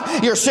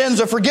God, your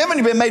sins are forgiven,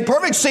 you've been made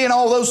perfect, seeing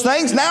all those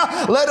things,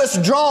 now let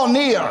us draw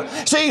near.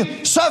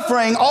 See,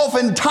 suffering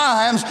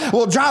oftentimes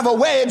will drive a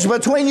wedge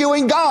between you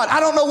and God. I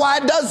don't know why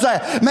it does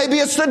that. Maybe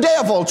it's the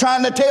devil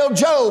trying to tell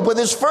Job with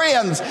his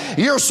friends,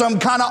 you're some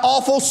kind of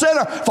awful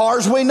sinner. As far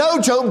as we know,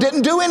 Job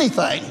didn't do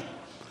anything.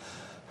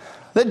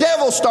 The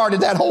devil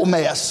started that whole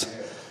mess.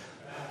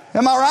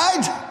 Am I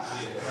right?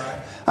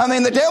 I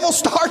mean, the devil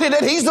started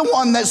it. He's the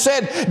one that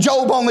said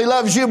Job only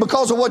loves you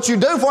because of what you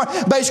do for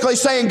him. Basically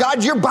saying,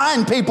 God, you're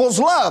buying people's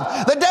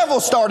love. The devil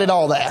started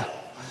all that.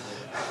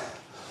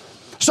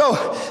 So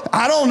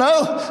I don't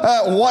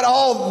know what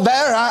all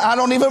there. I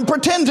don't even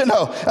pretend to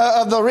know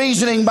of the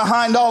reasoning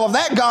behind all of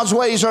that. God's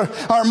ways are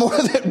more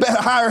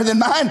higher than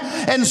mine,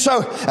 and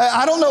so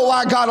I don't know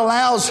why God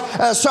allows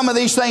some of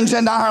these things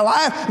into our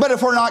life. But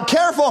if we're not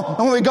careful,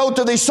 when we go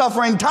through these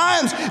suffering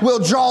times, we'll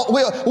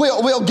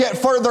get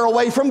further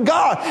away from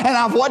God. And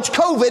I've watched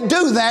COVID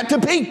do that to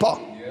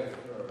people.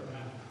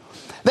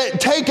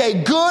 That take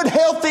a good,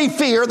 healthy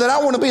fear that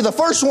I want to be the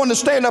first one to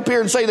stand up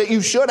here and say that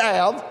you should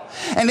have.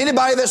 And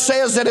anybody that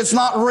says that it's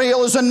not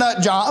real is a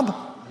nut job.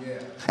 Yeah.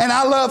 And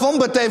I love them,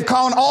 but they've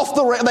gone off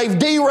they've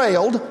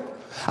derailed.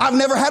 I've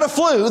never had a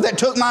flu that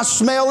took my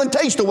smell and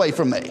taste away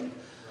from me.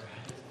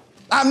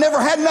 I've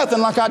never had nothing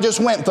like I just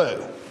went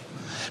through.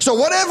 So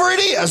whatever it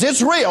is,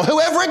 it's real.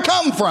 Whoever it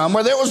come from,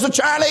 whether it was the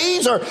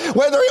Chinese or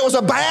whether it was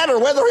a bat or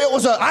whether it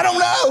was I don't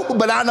know,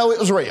 but I know it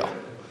was real.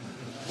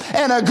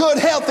 And a good,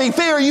 healthy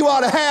fear you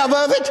ought to have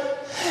of it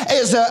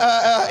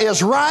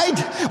is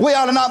right. We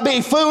ought to not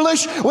be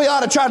foolish. We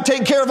ought to try to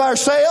take care of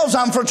ourselves.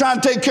 I'm for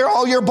trying to take care of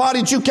all your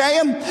body that you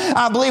can.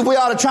 I believe we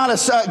ought to try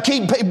to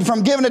keep people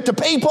from giving it to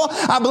people.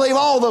 I believe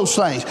all those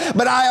things.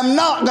 But I am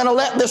not going to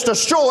let this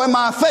destroy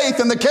my faith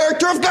in the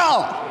character of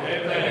God.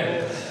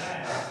 Amen.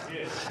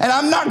 And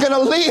I'm not going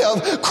to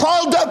live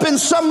crawled up in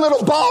some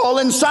little ball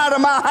inside of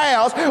my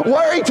house,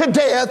 worried to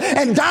death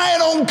and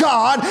dying on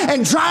God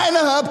and drying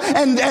up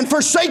and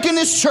forsaking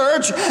His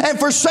church and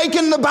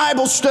forsaking the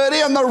Bible study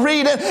and the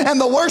reading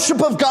and the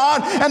worship of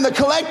God and the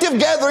collective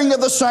gathering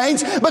of the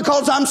saints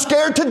because I'm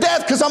scared to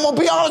death. Because I'm going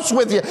to be honest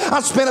with you,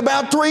 I spent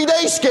about 3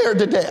 days scared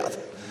to death.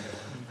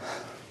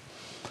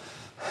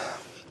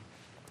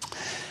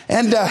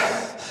 And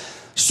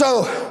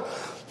so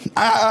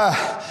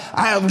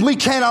we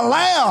can't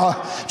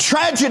allow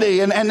tragedy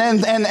and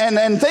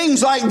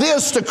things like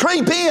this to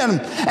creep in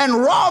and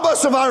rob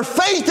us of our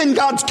faith in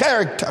God's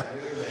character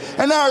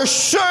and our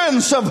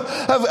assurance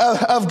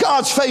of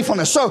God's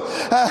faithfulness. So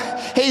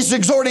he's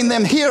exhorting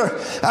them here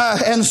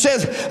and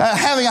says,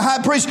 having a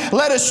high priest,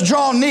 let us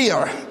draw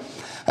near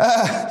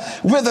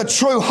with a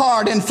true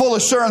heart and full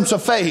assurance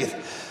of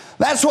faith.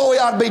 That's what we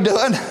ought to be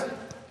doing.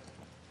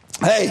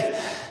 Hey,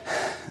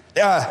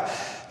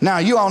 now,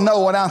 you all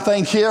know what I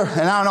think here,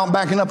 and I'm not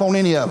backing up on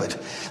any of it.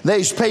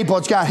 These people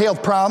that's got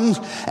health problems,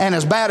 and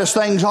as bad as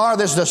things are,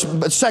 this is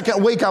the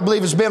second week, I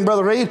believe it's been,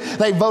 Brother Reed,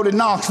 they voted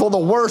Knoxville the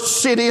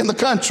worst city in the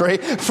country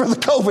for the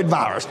COVID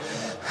virus.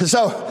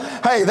 So,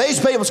 hey,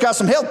 these people that's got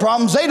some health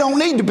problems, they don't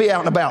need to be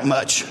out and about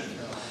much.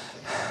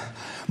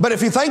 But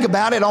if you think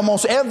about it,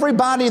 almost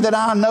everybody that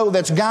I know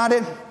that's got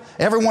it,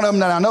 every one of them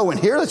that I know in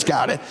here that's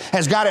got it,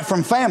 has got it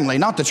from family,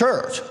 not the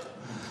church.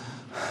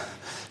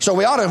 So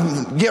we ought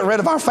to get rid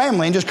of our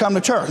family and just come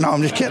to church. No,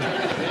 I'm just kidding.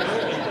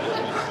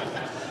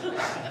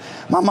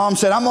 My mom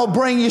said, I'm going to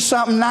bring you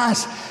something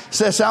nice.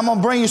 Says, I'm going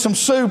to bring you some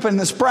soup and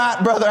the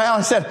Sprite. Brother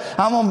Alan said,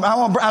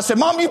 I said,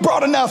 Mom, you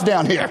brought enough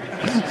down here.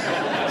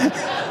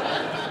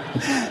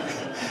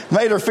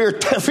 Made her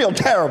feel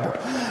terrible.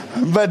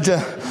 But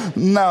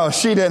no,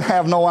 she didn't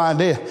have no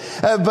idea.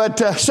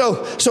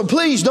 So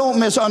please don't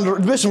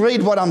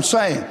misread what I'm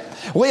saying.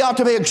 We ought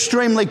to be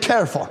extremely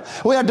careful.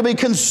 We ought to be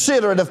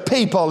considerate of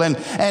people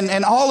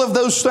and all of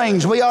those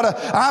things.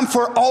 I'm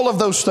for all of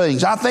those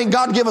things. I think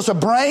God give us a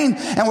brain,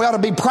 and we ought to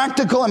be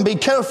practical and be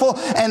careful,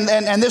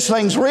 and this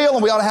thing's real,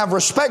 and we ought to have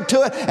respect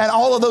to it, and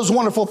all of those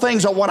wonderful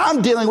things. Are what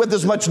I'm dealing with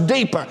is much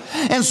deeper.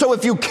 And so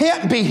if you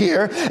can't be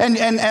here,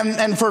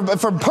 and for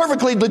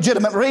perfectly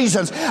legitimate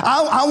reasons,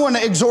 I want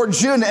to exhort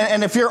you,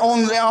 and if you're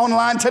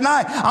online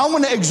tonight, I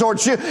want to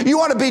exhort you. You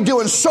ought to be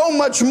doing so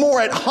much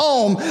more at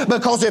home,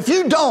 because if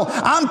you don't,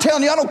 I'm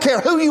telling you, I don't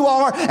care who you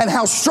are and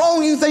how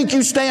strong you think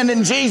you stand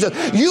in Jesus.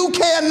 You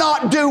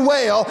cannot do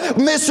well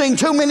missing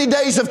too many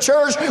days of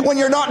church when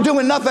you're not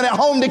doing nothing at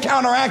home to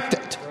counteract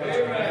it.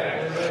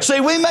 Amen. See,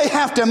 we may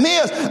have to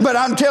miss, but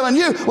I'm telling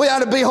you, we ought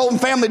to be holding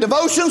family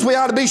devotions. We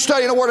ought to be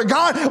studying the Word of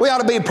God. We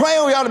ought to be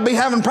praying. We ought to be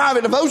having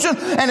private devotion.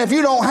 And if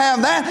you don't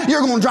have that,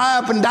 you're going to dry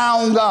up and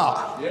die on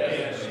God.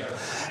 Yes.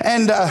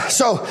 And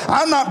so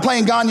I'm not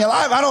playing God in your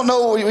life. I don't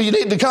know you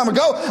need to come or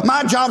go.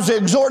 My job is to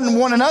exhort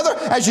one another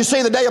as you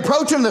see the day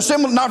approaching,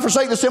 not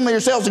forsake the assembly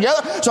yourselves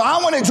together. So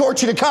I want to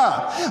exhort you to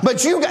come.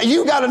 But you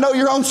got to know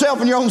your own self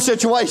and your own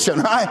situation,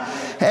 right?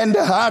 And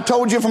I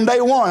told you from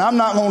day one, I'm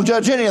not going to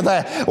judge any of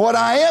that. What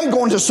I am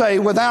going to say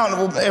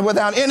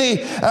without any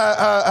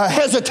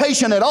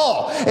hesitation at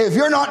all, if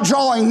you're not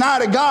drawing nigh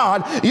to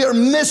God, you're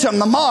missing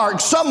the mark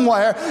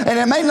somewhere. And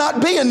it may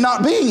not be in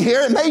not being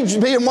here. It may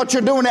be in what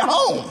you're doing at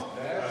home.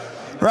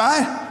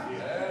 Right?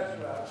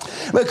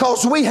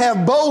 Because we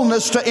have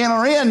boldness to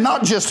enter in,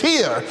 not just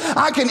here.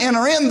 I can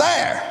enter in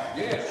there.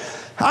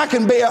 I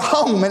can be at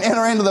home and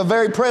enter into the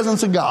very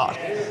presence of God.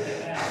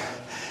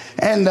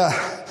 And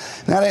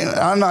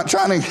I'm not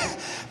trying to,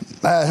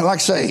 like I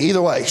say,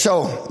 either way.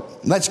 So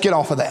let's get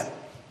off of that.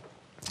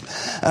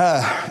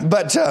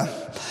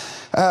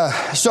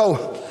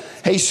 So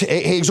he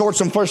exhorts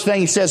them. First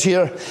thing he says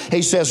here,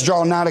 he says,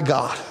 draw nigh to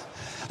God.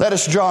 Let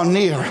us draw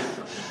near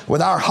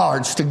with our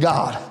hearts to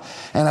God.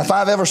 And if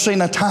I've ever seen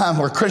a time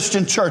where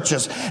Christian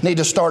churches need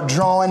to start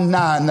drawing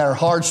nigh in their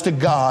hearts to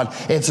God,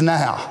 it's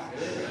now.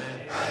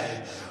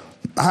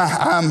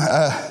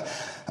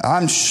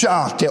 I'm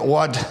shocked at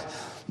what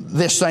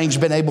this thing's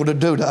been able to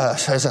do to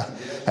us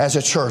as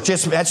a church.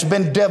 It's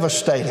been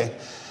devastating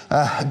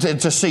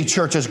to see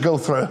churches go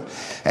through,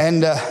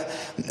 and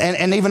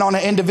even on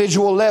an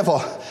individual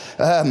level.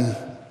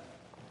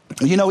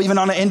 Even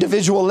on an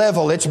individual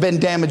level, it's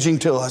been damaging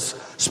to us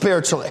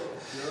spiritually,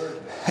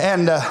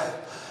 and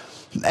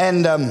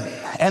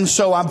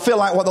so I feel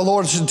like what the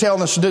Lord's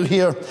telling us to do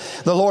here,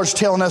 the Lord's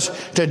telling us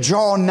to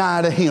draw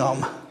nigh to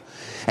Him.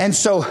 And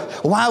so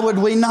why would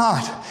we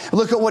not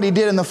Look at what he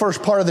did in the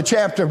first part of the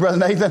chapter, Brother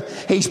Nathan.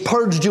 He's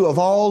purged you of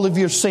all of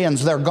your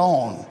sins. They're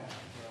gone.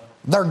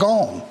 They're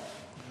gone.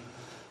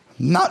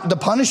 Not the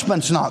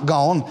punishment's not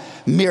gone,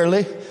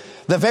 merely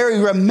the very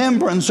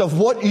remembrance of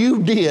what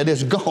you did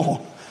is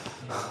gone.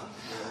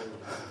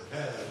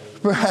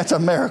 That's a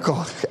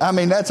miracle. I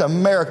mean, that's a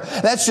miracle.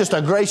 That's just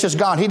a gracious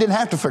God. He didn't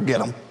have to forget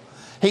them.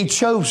 He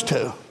chose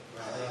to.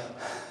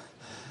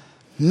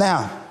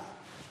 Now,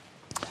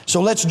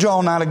 so let's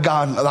draw nigh to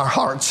God with our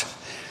hearts.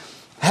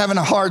 Having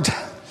a heart,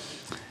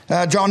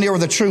 draw near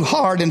with a true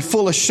heart and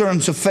full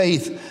assurance of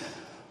faith.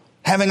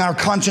 Having our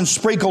conscience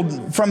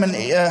sprinkled from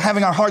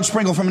having our heart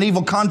sprinkled from an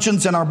evil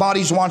conscience and our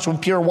bodies washed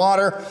with pure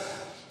water.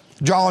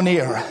 Draw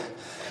near.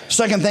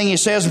 Second thing he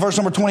says in verse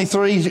number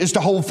 23 is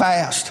to hold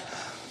fast.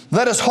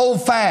 Let us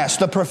hold fast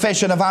the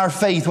profession of our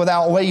faith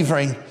without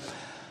wavering.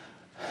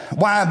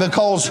 Why?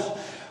 Because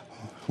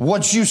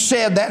what you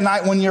said that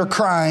night when you're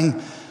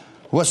crying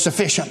was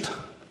sufficient.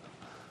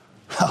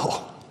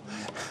 Oh,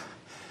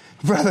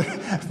 Brother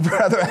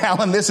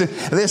Allen,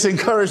 this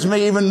encouraged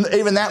me even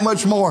that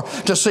much more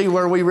to see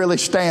where we really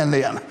stand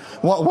in.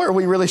 Where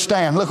we really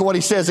stand. Look at what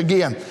he says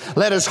again.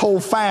 Let us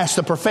hold fast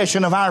the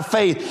profession of our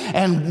faith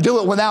and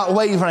do it without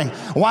wavering.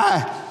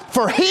 Why?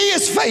 For he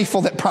is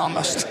faithful that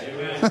promised.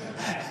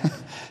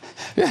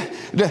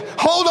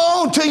 Hold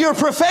on to your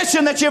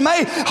profession that you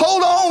made.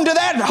 Hold on to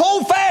that.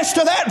 Hold fast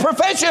to that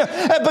profession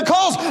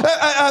because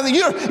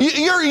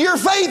your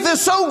faith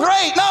is so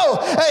great. No,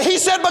 he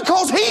said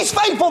because he's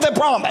faithful that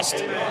promised.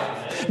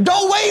 Amen.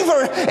 Don't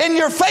waver in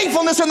your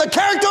faithfulness in the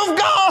character of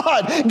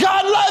God.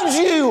 God loves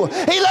you.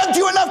 He loved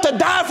you enough to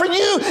die for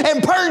you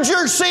and purge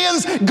your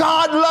sins.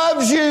 God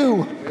loves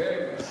you.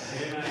 Amen.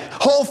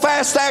 Hold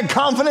fast that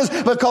confidence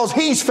because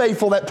he's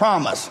faithful that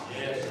promised.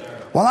 Yes,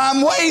 well,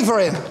 I'm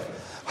wavering.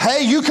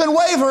 Hey, you can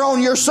waver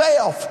on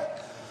yourself.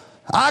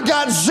 I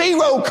got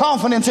zero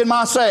confidence in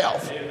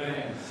myself.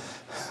 Amen.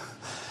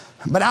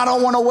 But I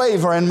don't want to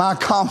waver in my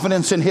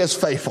confidence in his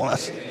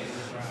faithfulness. Amen.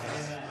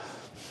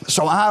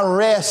 So I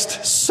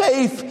rest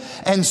safe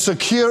and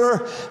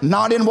secure,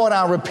 not in what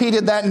I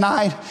repeated that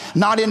night,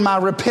 not in my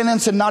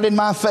repentance and not in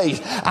my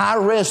faith. I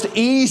rest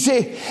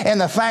easy in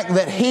the fact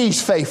that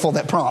he's faithful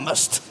that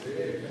promised.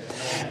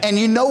 And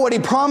you know what he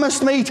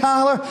promised me,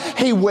 Tyler?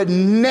 He would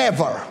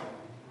never.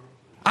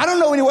 I don't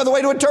know any other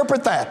way to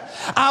interpret that.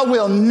 I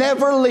will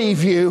never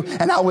leave you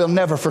and I will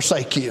never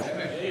forsake you.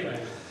 Amen.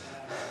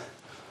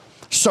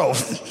 So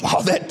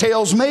all that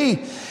tells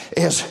me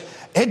is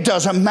it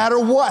doesn't matter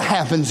what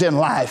happens in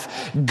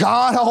life.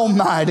 God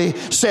Almighty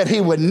said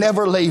he would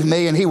never leave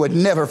me and he would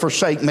never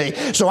forsake me.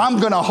 So I'm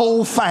going to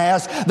hold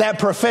fast that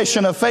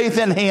profession of faith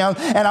in him,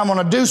 and I'm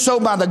going to do so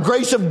by the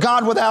grace of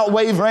God without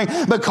wavering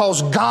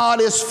because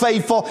God is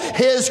faithful.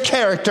 His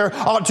character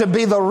ought to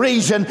be the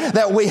reason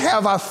that we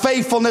have a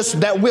faithfulness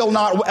that will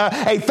not,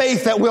 a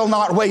faith that will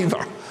not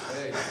waver.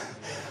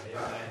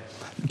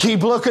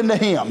 Keep looking to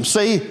him.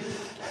 See?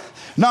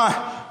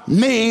 Now,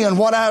 me and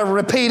what I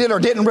repeated or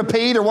didn't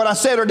repeat or what I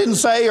said or didn't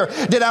say, or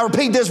did I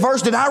repeat this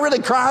verse? Did I really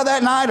cry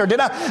that night or did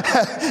I?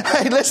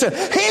 Hey, listen,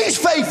 he's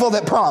faithful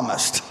that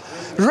promised.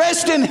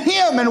 Rest in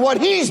him and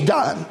what he's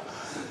done.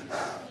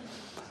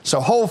 So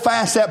hold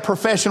fast that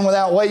profession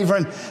without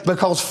wavering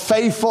because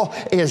faithful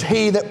is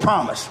he that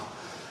promised.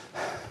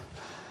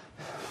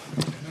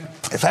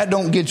 If that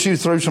don't get you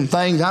through some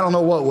things, I don't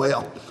know what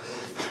will.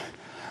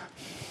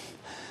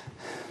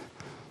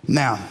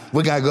 Now,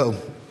 we got to go.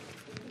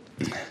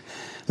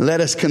 Let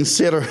us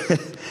consider,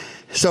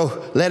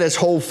 so let us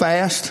hold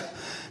fast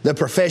the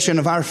profession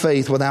of our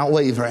faith without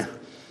wavering.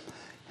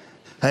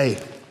 Hey,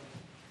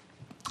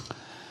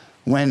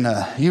 when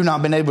you've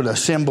not been able to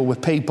assemble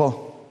with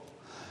people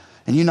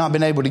and you've not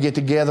been able to get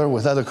together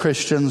with other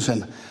Christians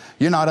and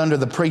you're not under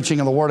the preaching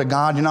of the Word of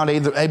God, you're not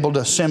able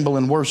to assemble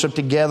and worship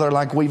together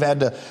like we've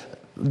had to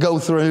go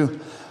through,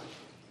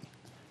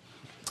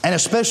 and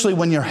especially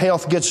when your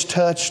health gets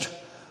touched,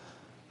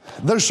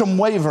 there's some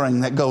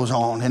wavering that goes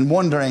on and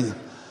wondering.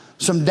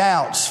 Some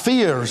doubts,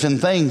 fears,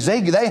 and things.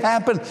 They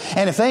happen.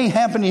 And if they ain't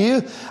happen to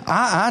you,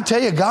 I tell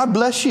you, God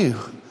bless you.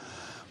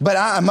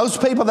 But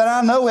most people that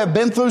I know have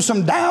been through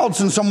some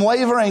doubts and some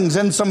waverings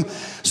and some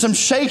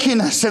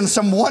shakiness and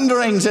some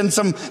wonderings and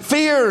some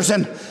fears.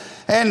 And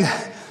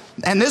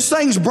this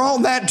thing's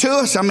brought that to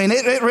us. I mean,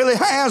 it really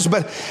has.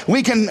 But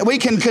we can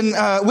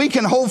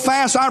hold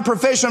fast our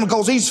profession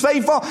because he's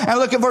faithful. And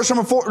look at verse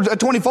number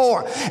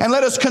 24. And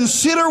let us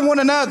consider one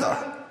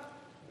another.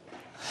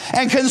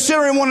 And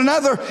considering one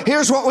another,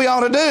 here's what we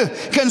ought to do.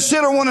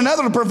 Consider one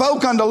another to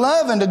provoke unto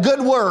love and to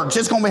good works.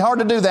 It's going to be hard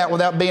to do that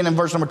without being in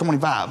verse number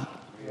 25.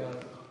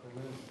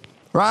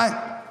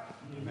 Right?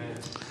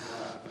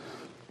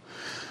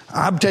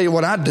 I'll tell you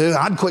what I'd do.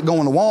 I'd quit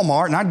going to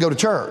Walmart and I'd go to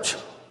church.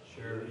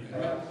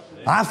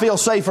 I feel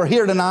safer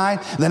here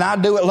tonight than I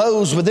do at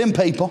Lowe's with them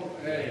people.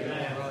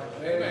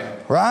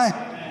 Right?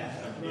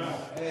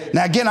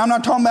 Now, again, I'm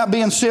not talking about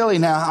being silly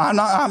now.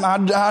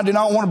 I do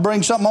not want to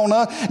bring something on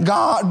us.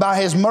 God,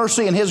 by His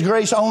mercy and His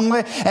grace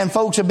only, and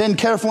folks have been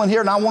careful in here,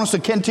 and I want us to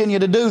continue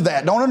to do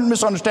that. Don't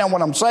misunderstand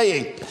what I'm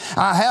saying.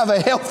 I have a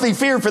healthy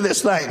fear for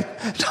this thing.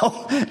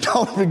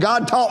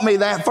 God taught me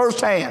that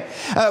firsthand.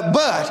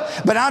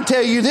 But I'll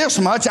tell you this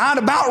much, I'd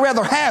about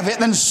rather have it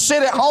than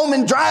sit at home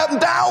and drive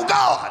down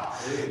God.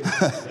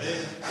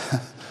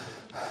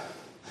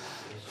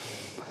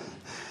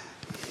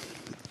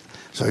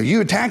 So are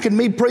you attacking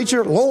me,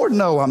 preacher? Lord,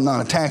 no, I'm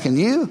not attacking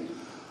you.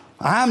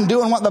 I'm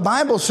doing what the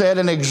Bible said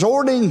and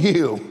exhorting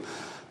you.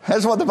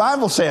 That's what the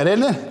Bible said,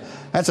 isn't it?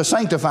 That's a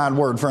sanctified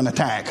word for an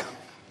attack.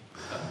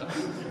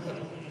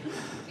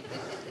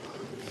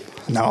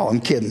 No, I'm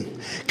kidding.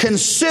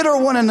 Consider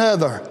one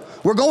another.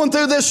 We're going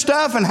through this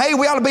stuff, and hey,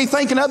 we ought to be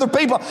thinking other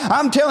people.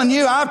 I'm telling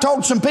you, I've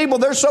talked to some people,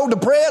 they're so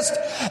depressed,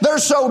 they're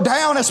so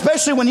down,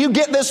 especially when you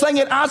get this thing,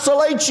 it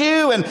isolates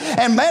you, and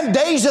man,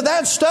 days of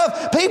that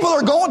stuff. People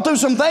are going through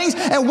some things,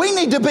 and we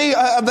need to be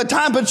the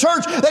type of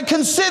church that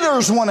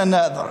considers one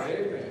another.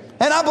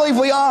 And I believe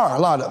we are, a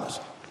lot of us.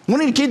 We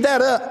need to keep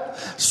that up.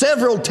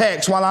 Several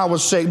texts while I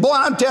was sick. Boy,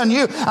 I'm telling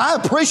you, I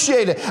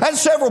appreciate it. And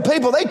several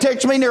people, they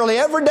text me nearly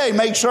every day,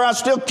 make sure I'm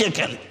still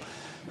kicking.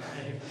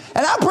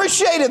 And I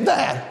appreciated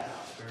that.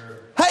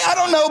 Hey, I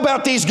don't know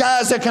about these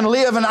guys that can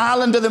live an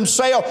island to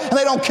themselves and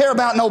they don't care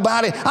about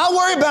nobody. I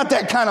worry about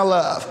that kind of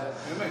love.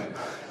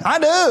 I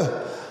do.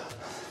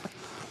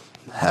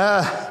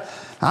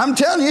 I'm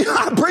telling you,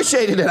 I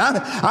appreciated it.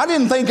 I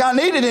didn't think I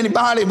needed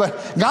anybody,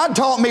 but God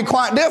taught me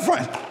quite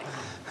different.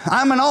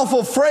 I'm an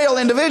awful frail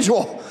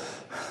individual.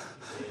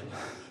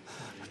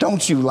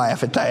 Don't you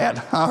laugh at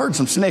that. I heard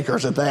some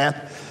snickers at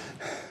that.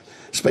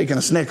 Speaking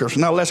of snickers,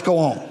 no, let's go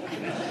on.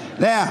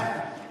 Now,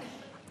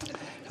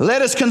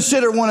 let us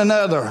consider one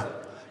another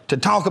to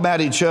talk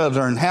about each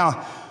other and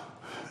how.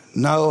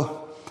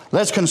 No,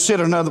 let's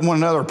consider one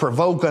another,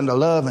 provoke unto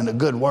love and to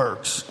good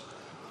works.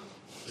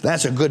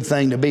 That's a good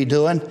thing to be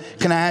doing.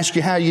 Can I ask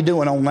you how you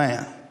doing on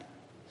that?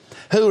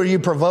 Who are you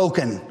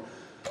provoking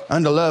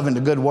unto love and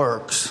to good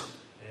works?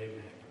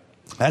 Amen.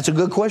 That's a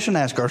good question to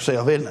ask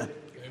ourselves, isn't it?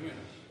 Amen.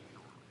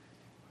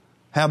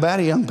 How about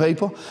it, young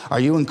people? Are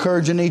you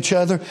encouraging each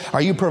other?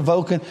 Are you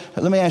provoking?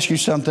 Let me ask you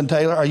something,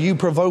 Taylor. Are you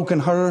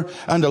provoking her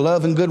unto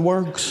love and good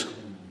works?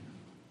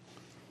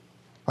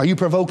 Are you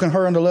provoking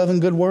her unto love and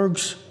good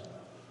works?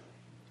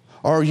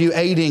 Or are you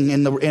aiding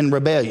in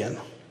rebellion?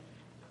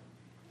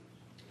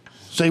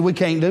 See, we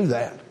can't do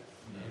that.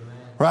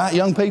 Right,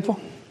 young people?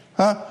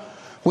 Huh?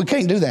 We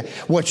can't do that.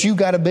 What you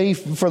got to be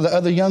for the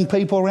other young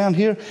people around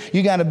here,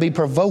 you got to be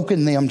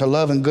provoking them to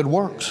love and good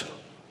works.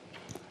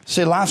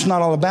 See, life's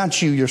not all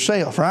about you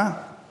yourself, right?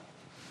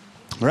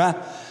 Right?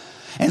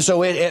 And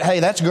so, hey,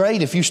 that's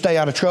great if you stay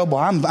out of trouble.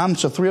 I'm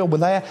so thrilled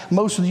with that.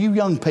 Most of you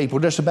young people,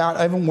 just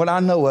about even what I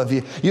know of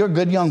you, you're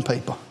good young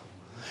people.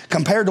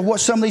 Compared to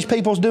what some of these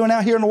people's doing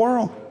out here in the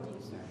world.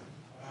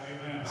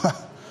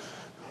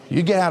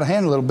 You get out of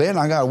hand a little bit, and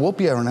I got to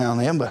whoop you every now and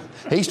then, but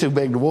he's too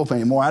big to whoop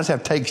anymore. I just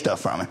have to take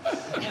stuff from him.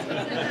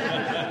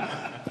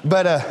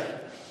 But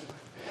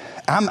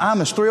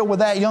I'm as thrilled with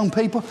that, young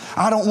people.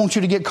 I don't want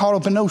you to get caught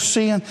up in no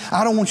sin.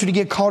 I don't want you to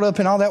get caught up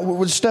in all that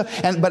with stuff.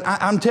 But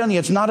I'm telling you,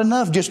 it's not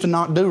enough just to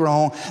not do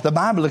wrong. The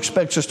Bible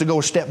expects us to go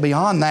a step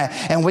beyond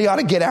that, and we ought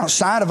to get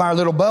outside of our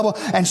little bubble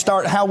and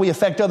start how we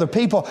affect other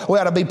people. We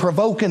ought to be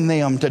provoking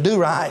them to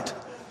do right.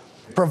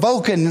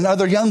 Provoking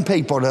other young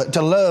people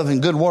to love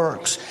and good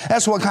works.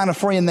 That's what kind of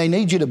friend they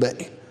need you to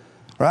be.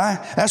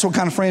 Right? That's what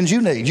kind of friends you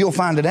need. You'll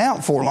find it out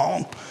before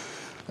long.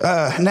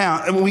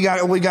 Now, we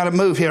got to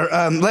move here.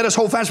 Let us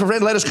hold fast for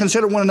friend. Let us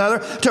consider one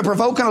another to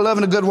provoke and to love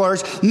and to good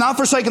works, not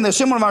forsaking the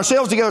assembling of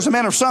ourselves together as a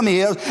manner of some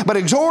is, but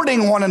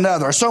exhorting one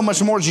another, so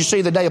much more as you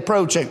see the day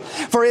approaching.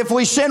 For if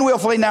we sin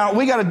willfully, now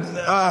we got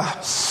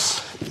to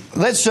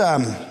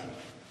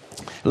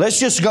let's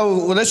just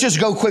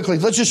go quickly.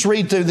 Let's just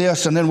read through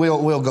this and then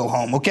we'll go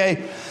home,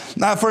 okay?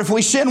 Now, for if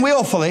we sin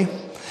willfully,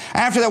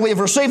 after that we have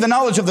received the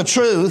knowledge of the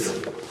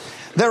truth,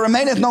 there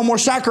remaineth no more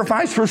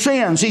sacrifice for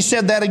sins. He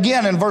said that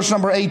again in verse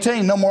number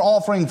 18, no more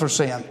offering for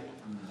sin.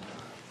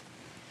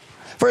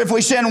 For if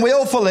we sin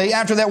willfully,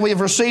 after that we have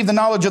received the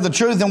knowledge of the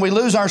truth, then we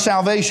lose our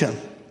salvation.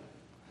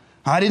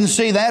 I didn't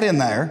see that in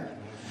there.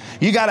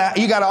 You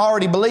gotta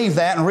already believe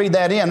that and read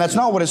that in. That's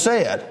not what it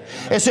said.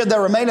 It said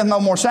there remaineth no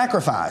more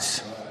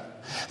sacrifice.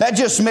 That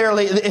just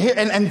merely,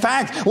 in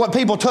fact, what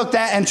people took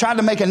that and tried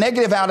to make a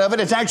negative out of it,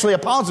 it's actually a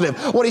positive.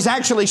 What he's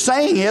actually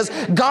saying is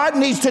God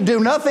needs to do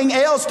nothing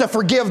else to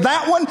forgive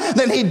that one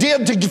than he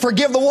did to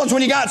forgive the ones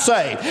when you got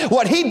saved.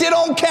 What he did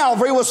on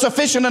Calvary was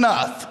sufficient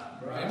enough.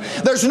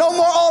 There's no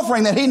more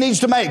offering that he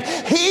needs to make.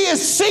 He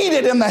is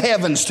seated in the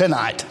heavens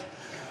tonight.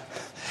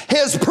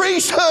 His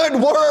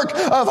priesthood work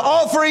of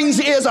offerings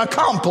is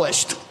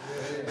accomplished.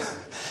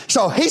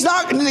 So he's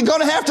not going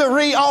to have to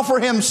re-offer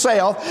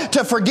himself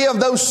to forgive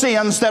those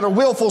sins that are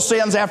willful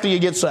sins after you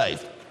get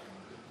saved.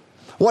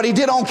 What he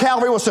did on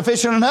Calvary was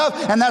sufficient enough,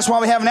 and that's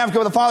why we have an advocate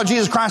with the Father,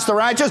 Jesus Christ the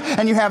righteous,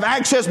 and you have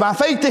access by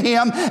faith to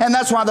him, and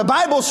that's why the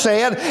Bible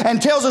said and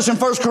tells us in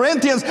 1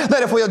 Corinthians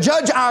that if we'll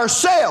judge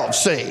ourselves,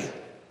 see,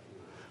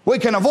 we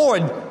can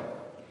avoid.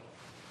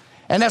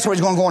 And that's what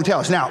he's going to go and tell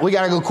us. Now, we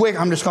got to go quick.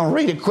 I'm just going to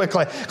read it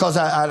quickly because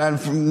I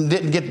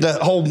didn't get the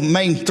whole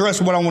main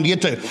thrust of what I want to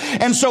get to.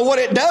 And so what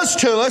it does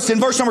to us in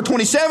verse number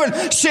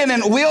 27,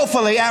 sinning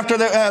willfully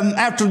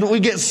after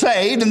we get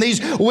saved, and these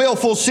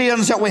willful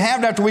sins that we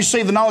have after we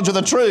receive the knowledge of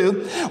the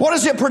truth, what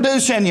does it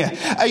produce in you?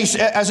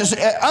 As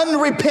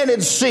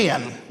unrepented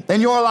sin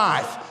in your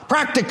life,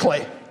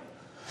 practically.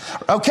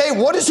 Okay,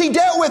 what has he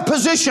dealt with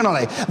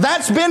positionally?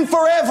 That's been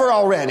forever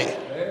already.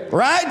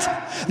 Right?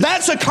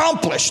 That's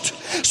accomplished.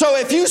 So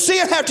if you see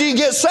it after you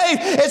get saved,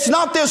 it's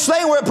not this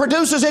thing where it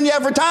produces in you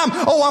every time,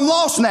 oh, I'm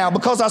lost now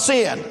because I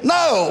sinned.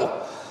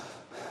 No.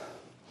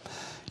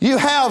 You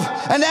have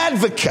an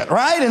advocate,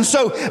 right? And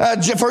so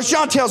 1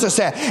 John tells us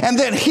that. And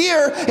then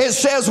here it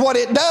says what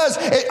it does.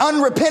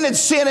 Unrepented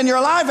sin in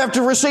your life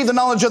after you receive the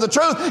knowledge of the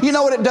truth. You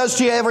know what it does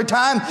to you every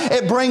time?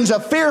 It brings a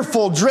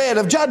fearful dread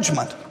of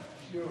judgment.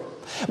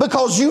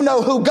 Because you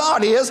know who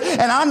God is,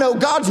 and I know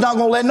God's not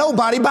going to let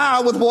nobody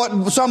by with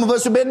what some of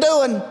us have been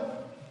doing.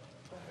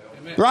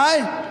 Amen. Right?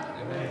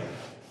 Amen.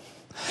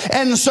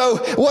 And so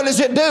what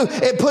does it do?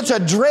 It puts a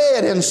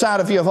dread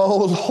inside of you of,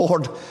 oh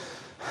Lord,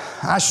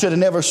 I should have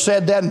never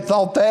said that and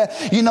thought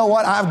that. You know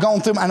what? I've gone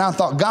through, and I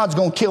thought God's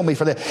going to kill me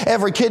for that.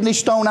 Every kidney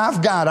stone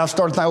I've got, I've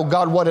started thinking, oh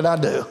God, what did I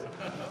do?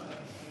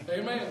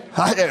 Amen.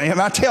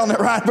 Am I telling it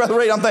right, Brother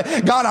Reed? I'm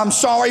thinking, God, I'm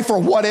sorry for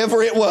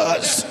whatever it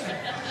was.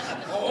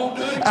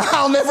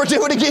 I'll never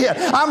do it again.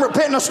 I'm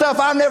repenting of stuff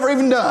I've never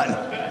even done.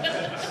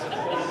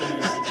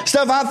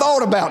 Stuff I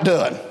thought about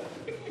doing.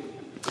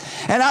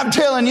 And I'm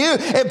telling you,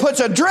 it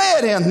puts a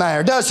dread in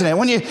there, doesn't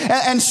it?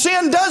 And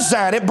sin does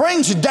that. It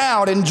brings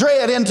doubt and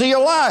dread into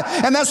your life.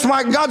 And that's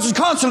why God's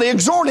constantly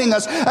exhorting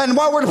us and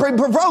why we're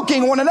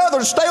provoking one another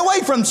to stay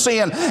away from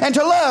sin and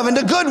to love and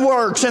to good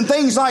works and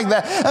things like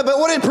that. But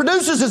what it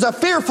produces is a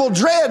fearful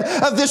dread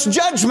of this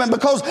judgment,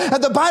 because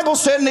the Bible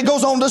said, and it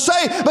goes on to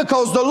say,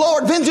 because the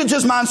Lord, vengeance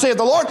is mine, saith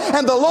the Lord,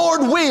 and the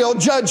Lord will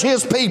judge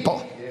his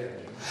people.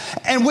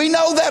 And we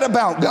know that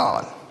about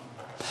God.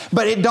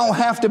 But it don't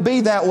have to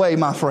be that way,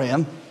 my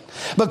friend.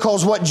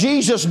 Because what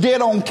Jesus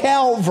did on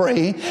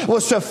Calvary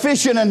was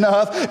sufficient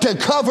enough to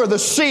cover the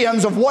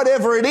sins of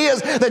whatever it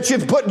is that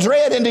you've put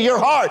dread into your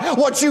heart.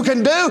 What you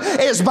can do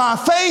is by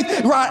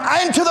faith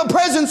right into the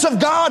presence of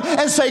God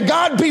and say,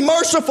 God, be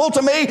merciful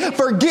to me.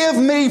 Forgive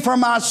me for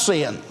my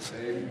sins.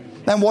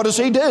 And what does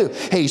he do?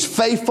 He's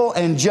faithful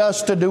and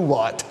just to do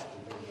what?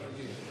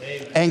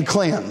 And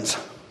cleanse.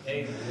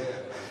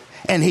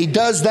 And he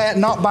does that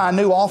not by a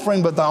new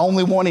offering, but the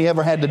only one he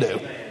ever had to do.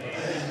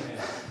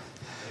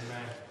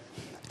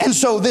 And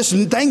so this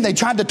thing they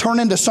tried to turn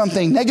into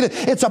something negative,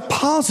 it's a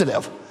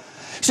positive.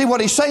 See, what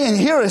he's saying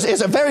here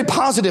is a very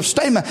positive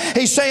statement.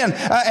 He's saying,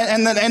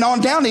 and on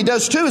down he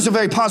does too, is a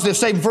very positive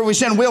statement. For we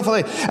sin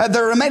willfully,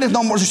 there remaineth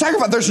no more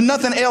sacrifice. There's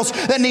nothing else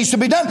that needs to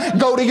be done.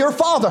 Go to your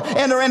Father.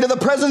 Enter into the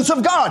presence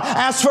of God.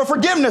 Ask for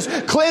forgiveness.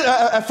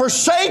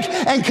 Forsake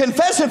and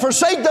confess and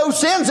forsake those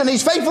sins, and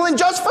he's faithful and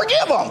just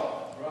forgive them.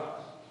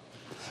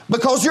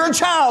 Because you're a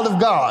child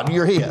of God.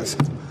 You're his.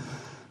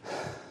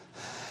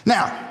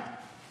 Now,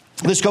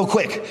 let's go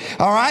quick.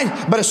 All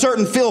right? But a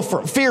certain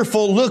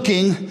fearful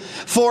looking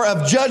for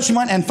of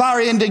judgment and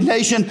fiery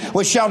indignation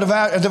which shall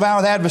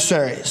devour the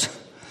adversaries.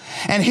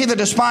 And he that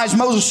despised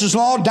Moses'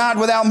 law died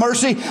without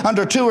mercy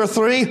under 2 or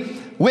 3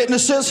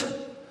 witnesses.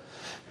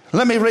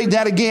 Let me read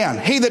that again.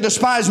 He that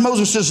despised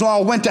Moses'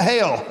 law went to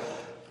hell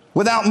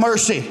without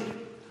mercy.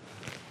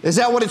 Is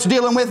that what it's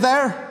dealing with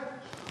there?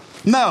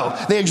 No.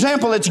 The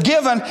example it's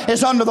given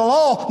is under the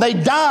law. They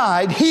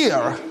died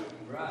here.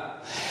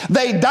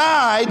 They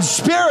died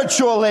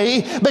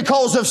spiritually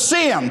because of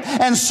sin.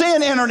 And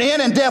sin entered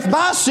in, and death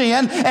by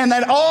sin, and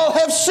that all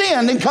have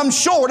sinned and come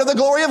short of the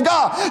glory of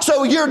God.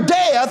 So your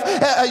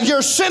death,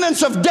 your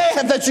sentence of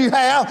death that you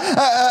have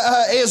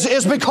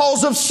is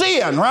because of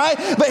sin, right?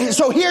 But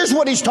so here's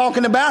what he's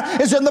talking about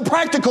is in the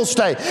practical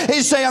state.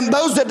 He's saying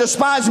those that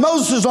despise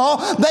Moses'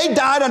 law, they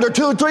died under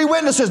 2 or 3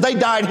 witnesses. They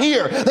died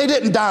here. They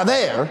didn't die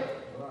there.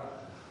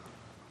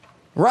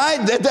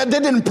 Right? That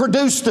didn't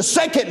produce the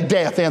second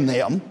death in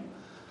them.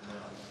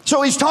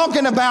 So he's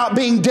talking about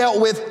being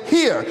dealt with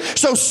here.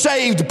 So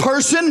saved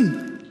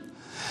person,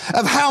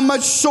 of how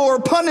much sore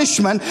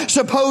punishment,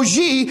 suppose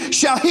ye,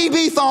 shall he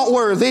be thought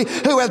worthy,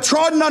 who hath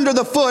trodden under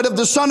the foot of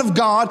the Son of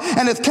God,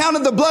 and hath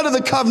counted the blood of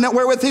the covenant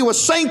wherewith he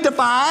was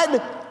sanctified.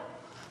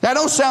 That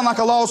don't sound like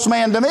a lost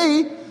man to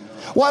me.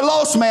 What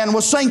lost man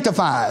was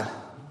sanctified?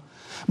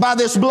 By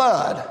this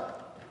blood.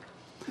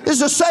 This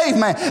is a saved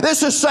man.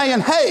 This is saying,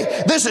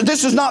 hey,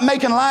 this is not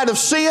making light of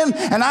sin.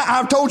 And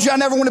I've told you I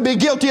never want to be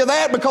guilty of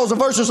that because of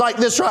verses like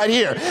this right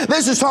here.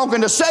 This is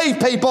talking to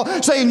saved people,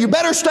 saying you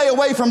better stay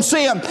away from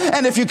sin.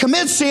 And if you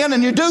commit sin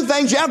and you do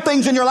things, you have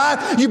things in your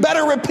life, you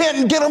better repent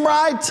and get them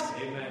right.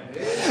 Amen.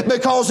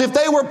 Because if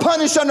they were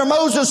punished under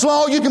Moses'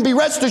 law, you can be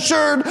rest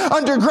assured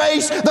under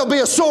grace, there'll be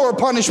a sore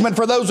punishment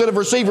for those that have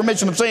received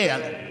remission of sin.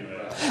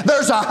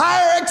 There's a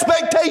higher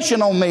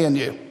expectation on me and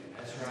you.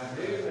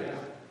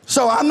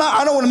 So I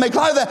don't want to make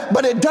light of that,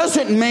 but it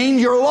doesn't mean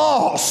you're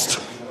lost.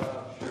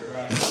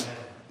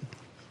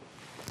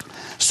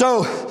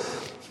 So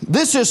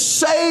this is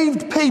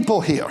saved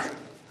people here.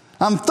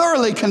 I'm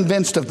thoroughly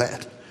convinced of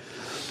that.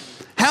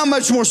 How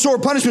much more sore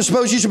punishment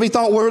suppose you should be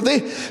thought worthy,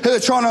 who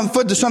had trodden on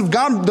foot the Son of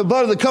God, the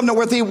blood of the covenant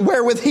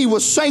wherewith he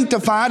was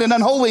sanctified, an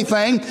unholy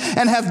thing,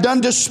 and hath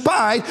done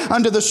despite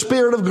unto the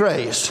Spirit of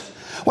grace.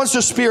 What's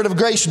the Spirit of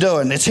grace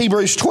doing? It's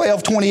Hebrews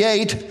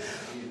 12:28.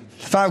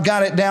 If I've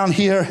got it down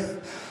here,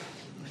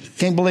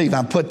 can't believe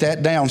I put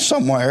that down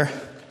somewhere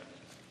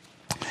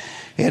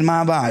in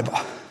my Bible.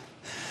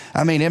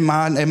 I mean, in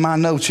my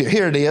notes here.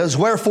 Here it is.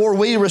 Wherefore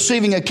we,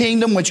 receiving a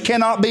kingdom which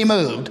cannot be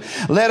moved,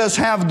 let us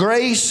have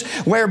grace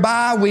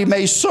whereby we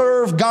may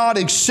serve God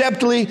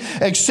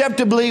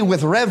acceptably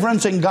with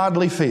reverence and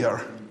godly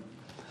fear.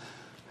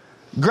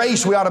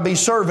 Grace we ought to be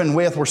serving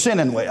with, we're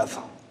sinning with.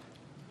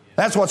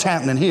 That's what's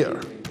happening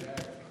here.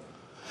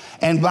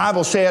 And the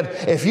Bible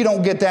said, if you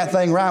don't get that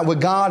thing right with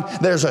God,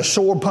 there's a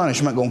sore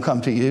punishment going to come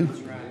to you.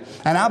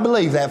 And I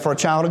believe that for a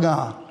child of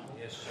God.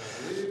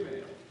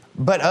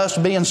 But us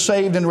being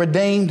saved and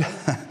redeemed,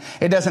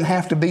 it doesn't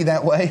have to be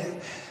that way.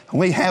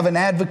 We have an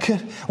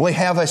advocate. We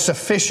have a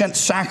sufficient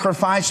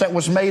sacrifice that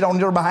was made on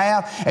your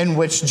behalf, in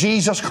which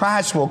Jesus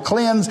Christ will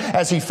cleanse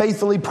as he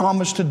faithfully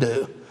promised to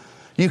do.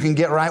 You can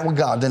get right with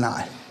God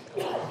tonight.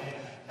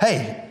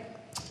 Hey,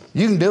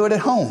 you can do it at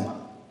home.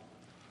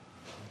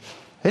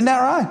 Isn't that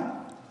right?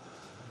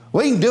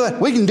 We can do it.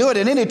 We can do it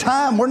at any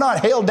time. We're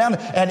not held down.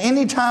 At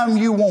any time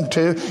you want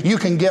to, you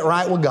can get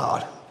right with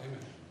God.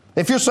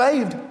 If you're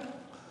saved.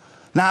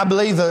 Now, I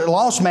believe the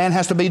lost man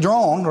has to be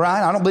drawn,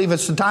 right? I don't believe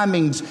it's the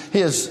timing's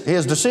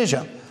his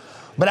decision.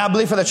 But I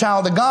believe for the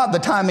child of God, the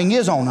timing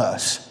is on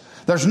us.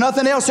 There's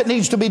nothing else that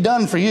needs to be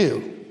done for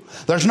you.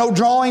 There's no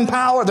drawing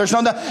power.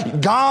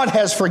 God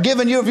has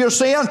forgiven you of your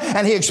sin,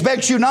 and he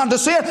expects you not to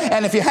sin.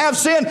 And if you have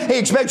sinned, he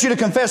expects you to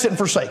confess it and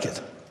forsake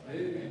it.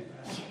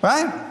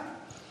 Right?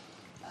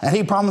 And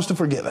he promised to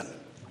forgive it.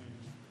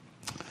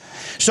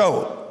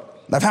 So,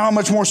 of how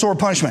much more sore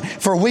punishment?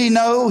 For we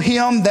know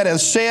him that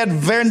has said,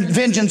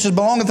 vengeance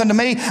belongeth unto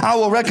me, I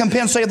will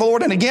recompense, saith the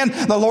Lord. And again,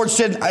 the Lord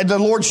said, the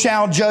Lord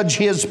shall judge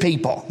his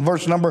people.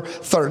 Verse number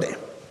 30.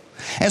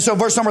 And so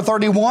verse number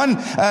 31,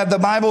 the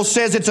Bible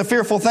says it's a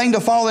fearful thing to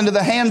fall into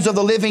the hands of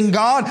the living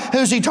God.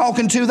 Who's he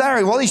talking to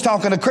there? Well, he's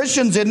talking to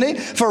Christians, isn't he?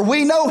 For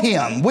we know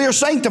him. We are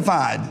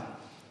sanctified.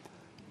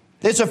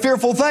 It's a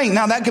fearful thing.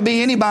 Now, that could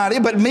be anybody,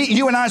 but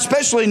you and I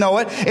especially know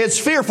it. It's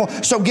fearful.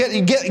 So get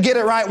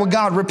it right with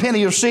God. Repent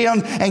of your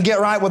sin and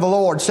get right with the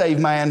Lord. Save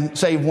man,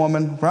 save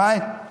woman,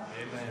 right?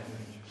 Amen.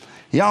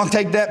 Y'all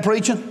take that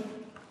preaching?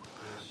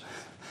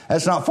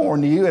 That's not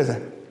foreign to you, is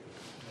it?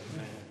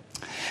 Amen.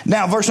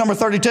 Now, verse number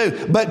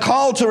 32. But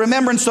call to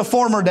remembrance the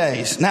former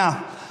days.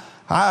 Now,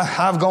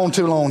 I've gone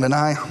too long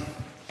tonight.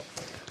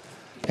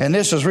 And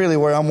this is really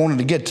where I wanted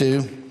to get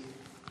to.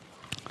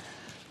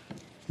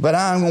 But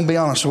I'm going to be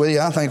honest with you.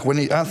 I think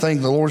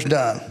the Lord's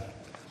done.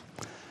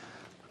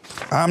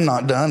 I'm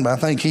not done, but I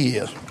think he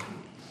is.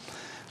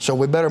 So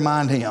we better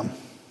mind him.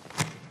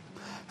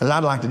 Because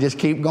I'd like to just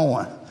keep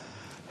going.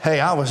 Hey,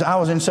 I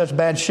was in such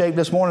bad shape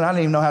this morning, I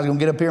didn't even know how I was going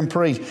to get up here and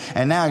preach.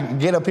 And now I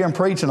get up here and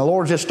preach, and the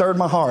Lord just stirred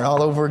my heart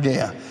all over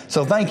again.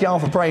 So thank y'all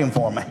for praying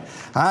for me.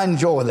 I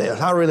enjoy this.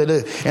 I really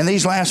do. In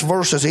these last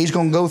verses, he's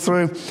going to go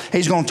through,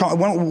 he's going to talk.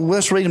 Well,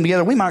 let's read them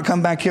together. We might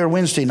come back here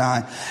Wednesday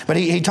night. But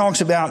he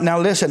talks about, now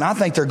listen, I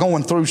think they're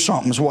going through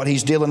something is what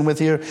he's dealing with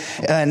here.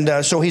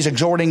 And so he's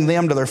exhorting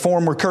them to their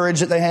former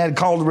courage that they had,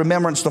 called to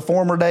remembrance the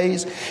former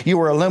days. You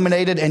were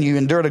illuminated and you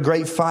endured a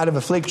great fight of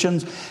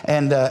afflictions.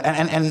 And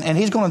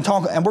he's going to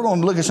talk, and we're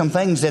going to look at some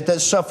things that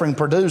suffering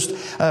produced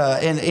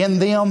in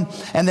them,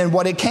 and then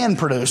what it can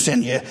produce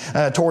in you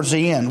towards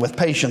the end with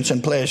patience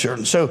and pleasure.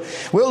 And so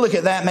we'll look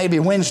at that maybe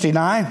Wednesday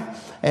night.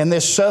 And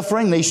this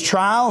suffering, these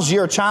trials,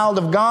 you're a child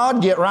of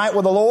God, get right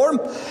with the Lord.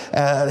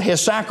 His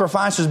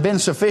sacrifice has been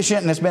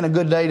sufficient, and it's been a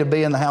good day to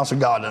be in the house of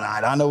God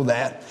tonight. I know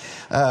that.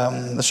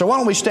 So why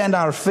don't we stand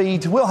on our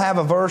feet? We'll have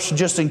a verse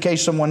just in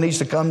case someone needs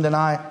to come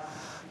tonight.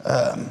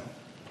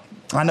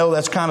 I know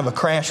that's kind of a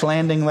crash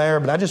landing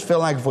there, but I just feel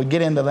like if we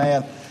get into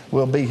that,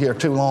 we'll be here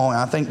too long.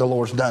 I think the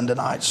Lord's done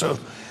tonight. So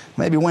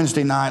maybe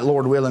Wednesday night,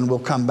 Lord willing, we'll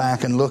come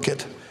back and look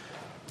at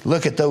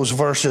those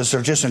verses.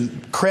 They're just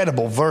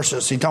incredible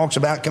verses. He talks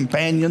about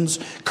companions,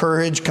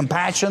 courage,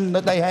 compassion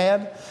that they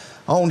had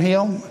on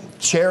him,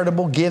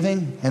 charitable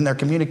giving in their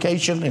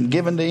communication and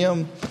giving to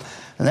him.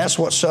 And that's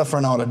what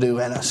suffering ought to do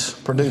in us,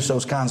 produce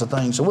those kinds of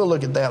things. So we'll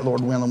look at that,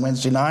 Lord willing,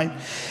 Wednesday night.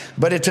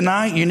 But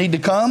tonight, you need to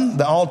come.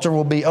 The altar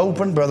will be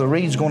open. Brother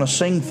Reed's going to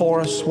sing for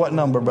us. What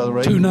number, Brother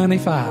Reed?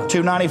 295.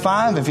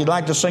 295, if you'd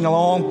like to sing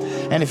along.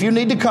 And if you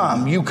need to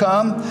come, you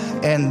come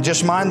and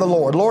just mind the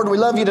Lord. Lord, we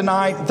love you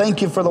tonight.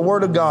 Thank you for the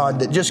Word of God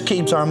that just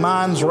keeps our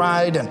minds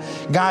right and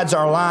guides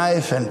our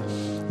life.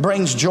 And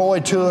brings joy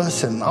to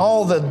us and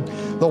all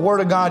the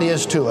Word of God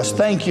is to us.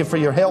 Thank you for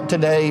your help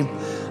today.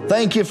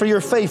 Thank you for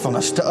your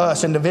faithfulness to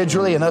us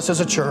individually and us as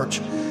a church.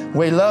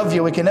 We love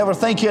you. We can never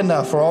thank you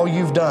enough for all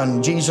you've done.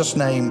 In Jesus'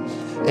 name,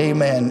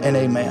 amen and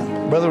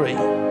amen. Brother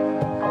Reed.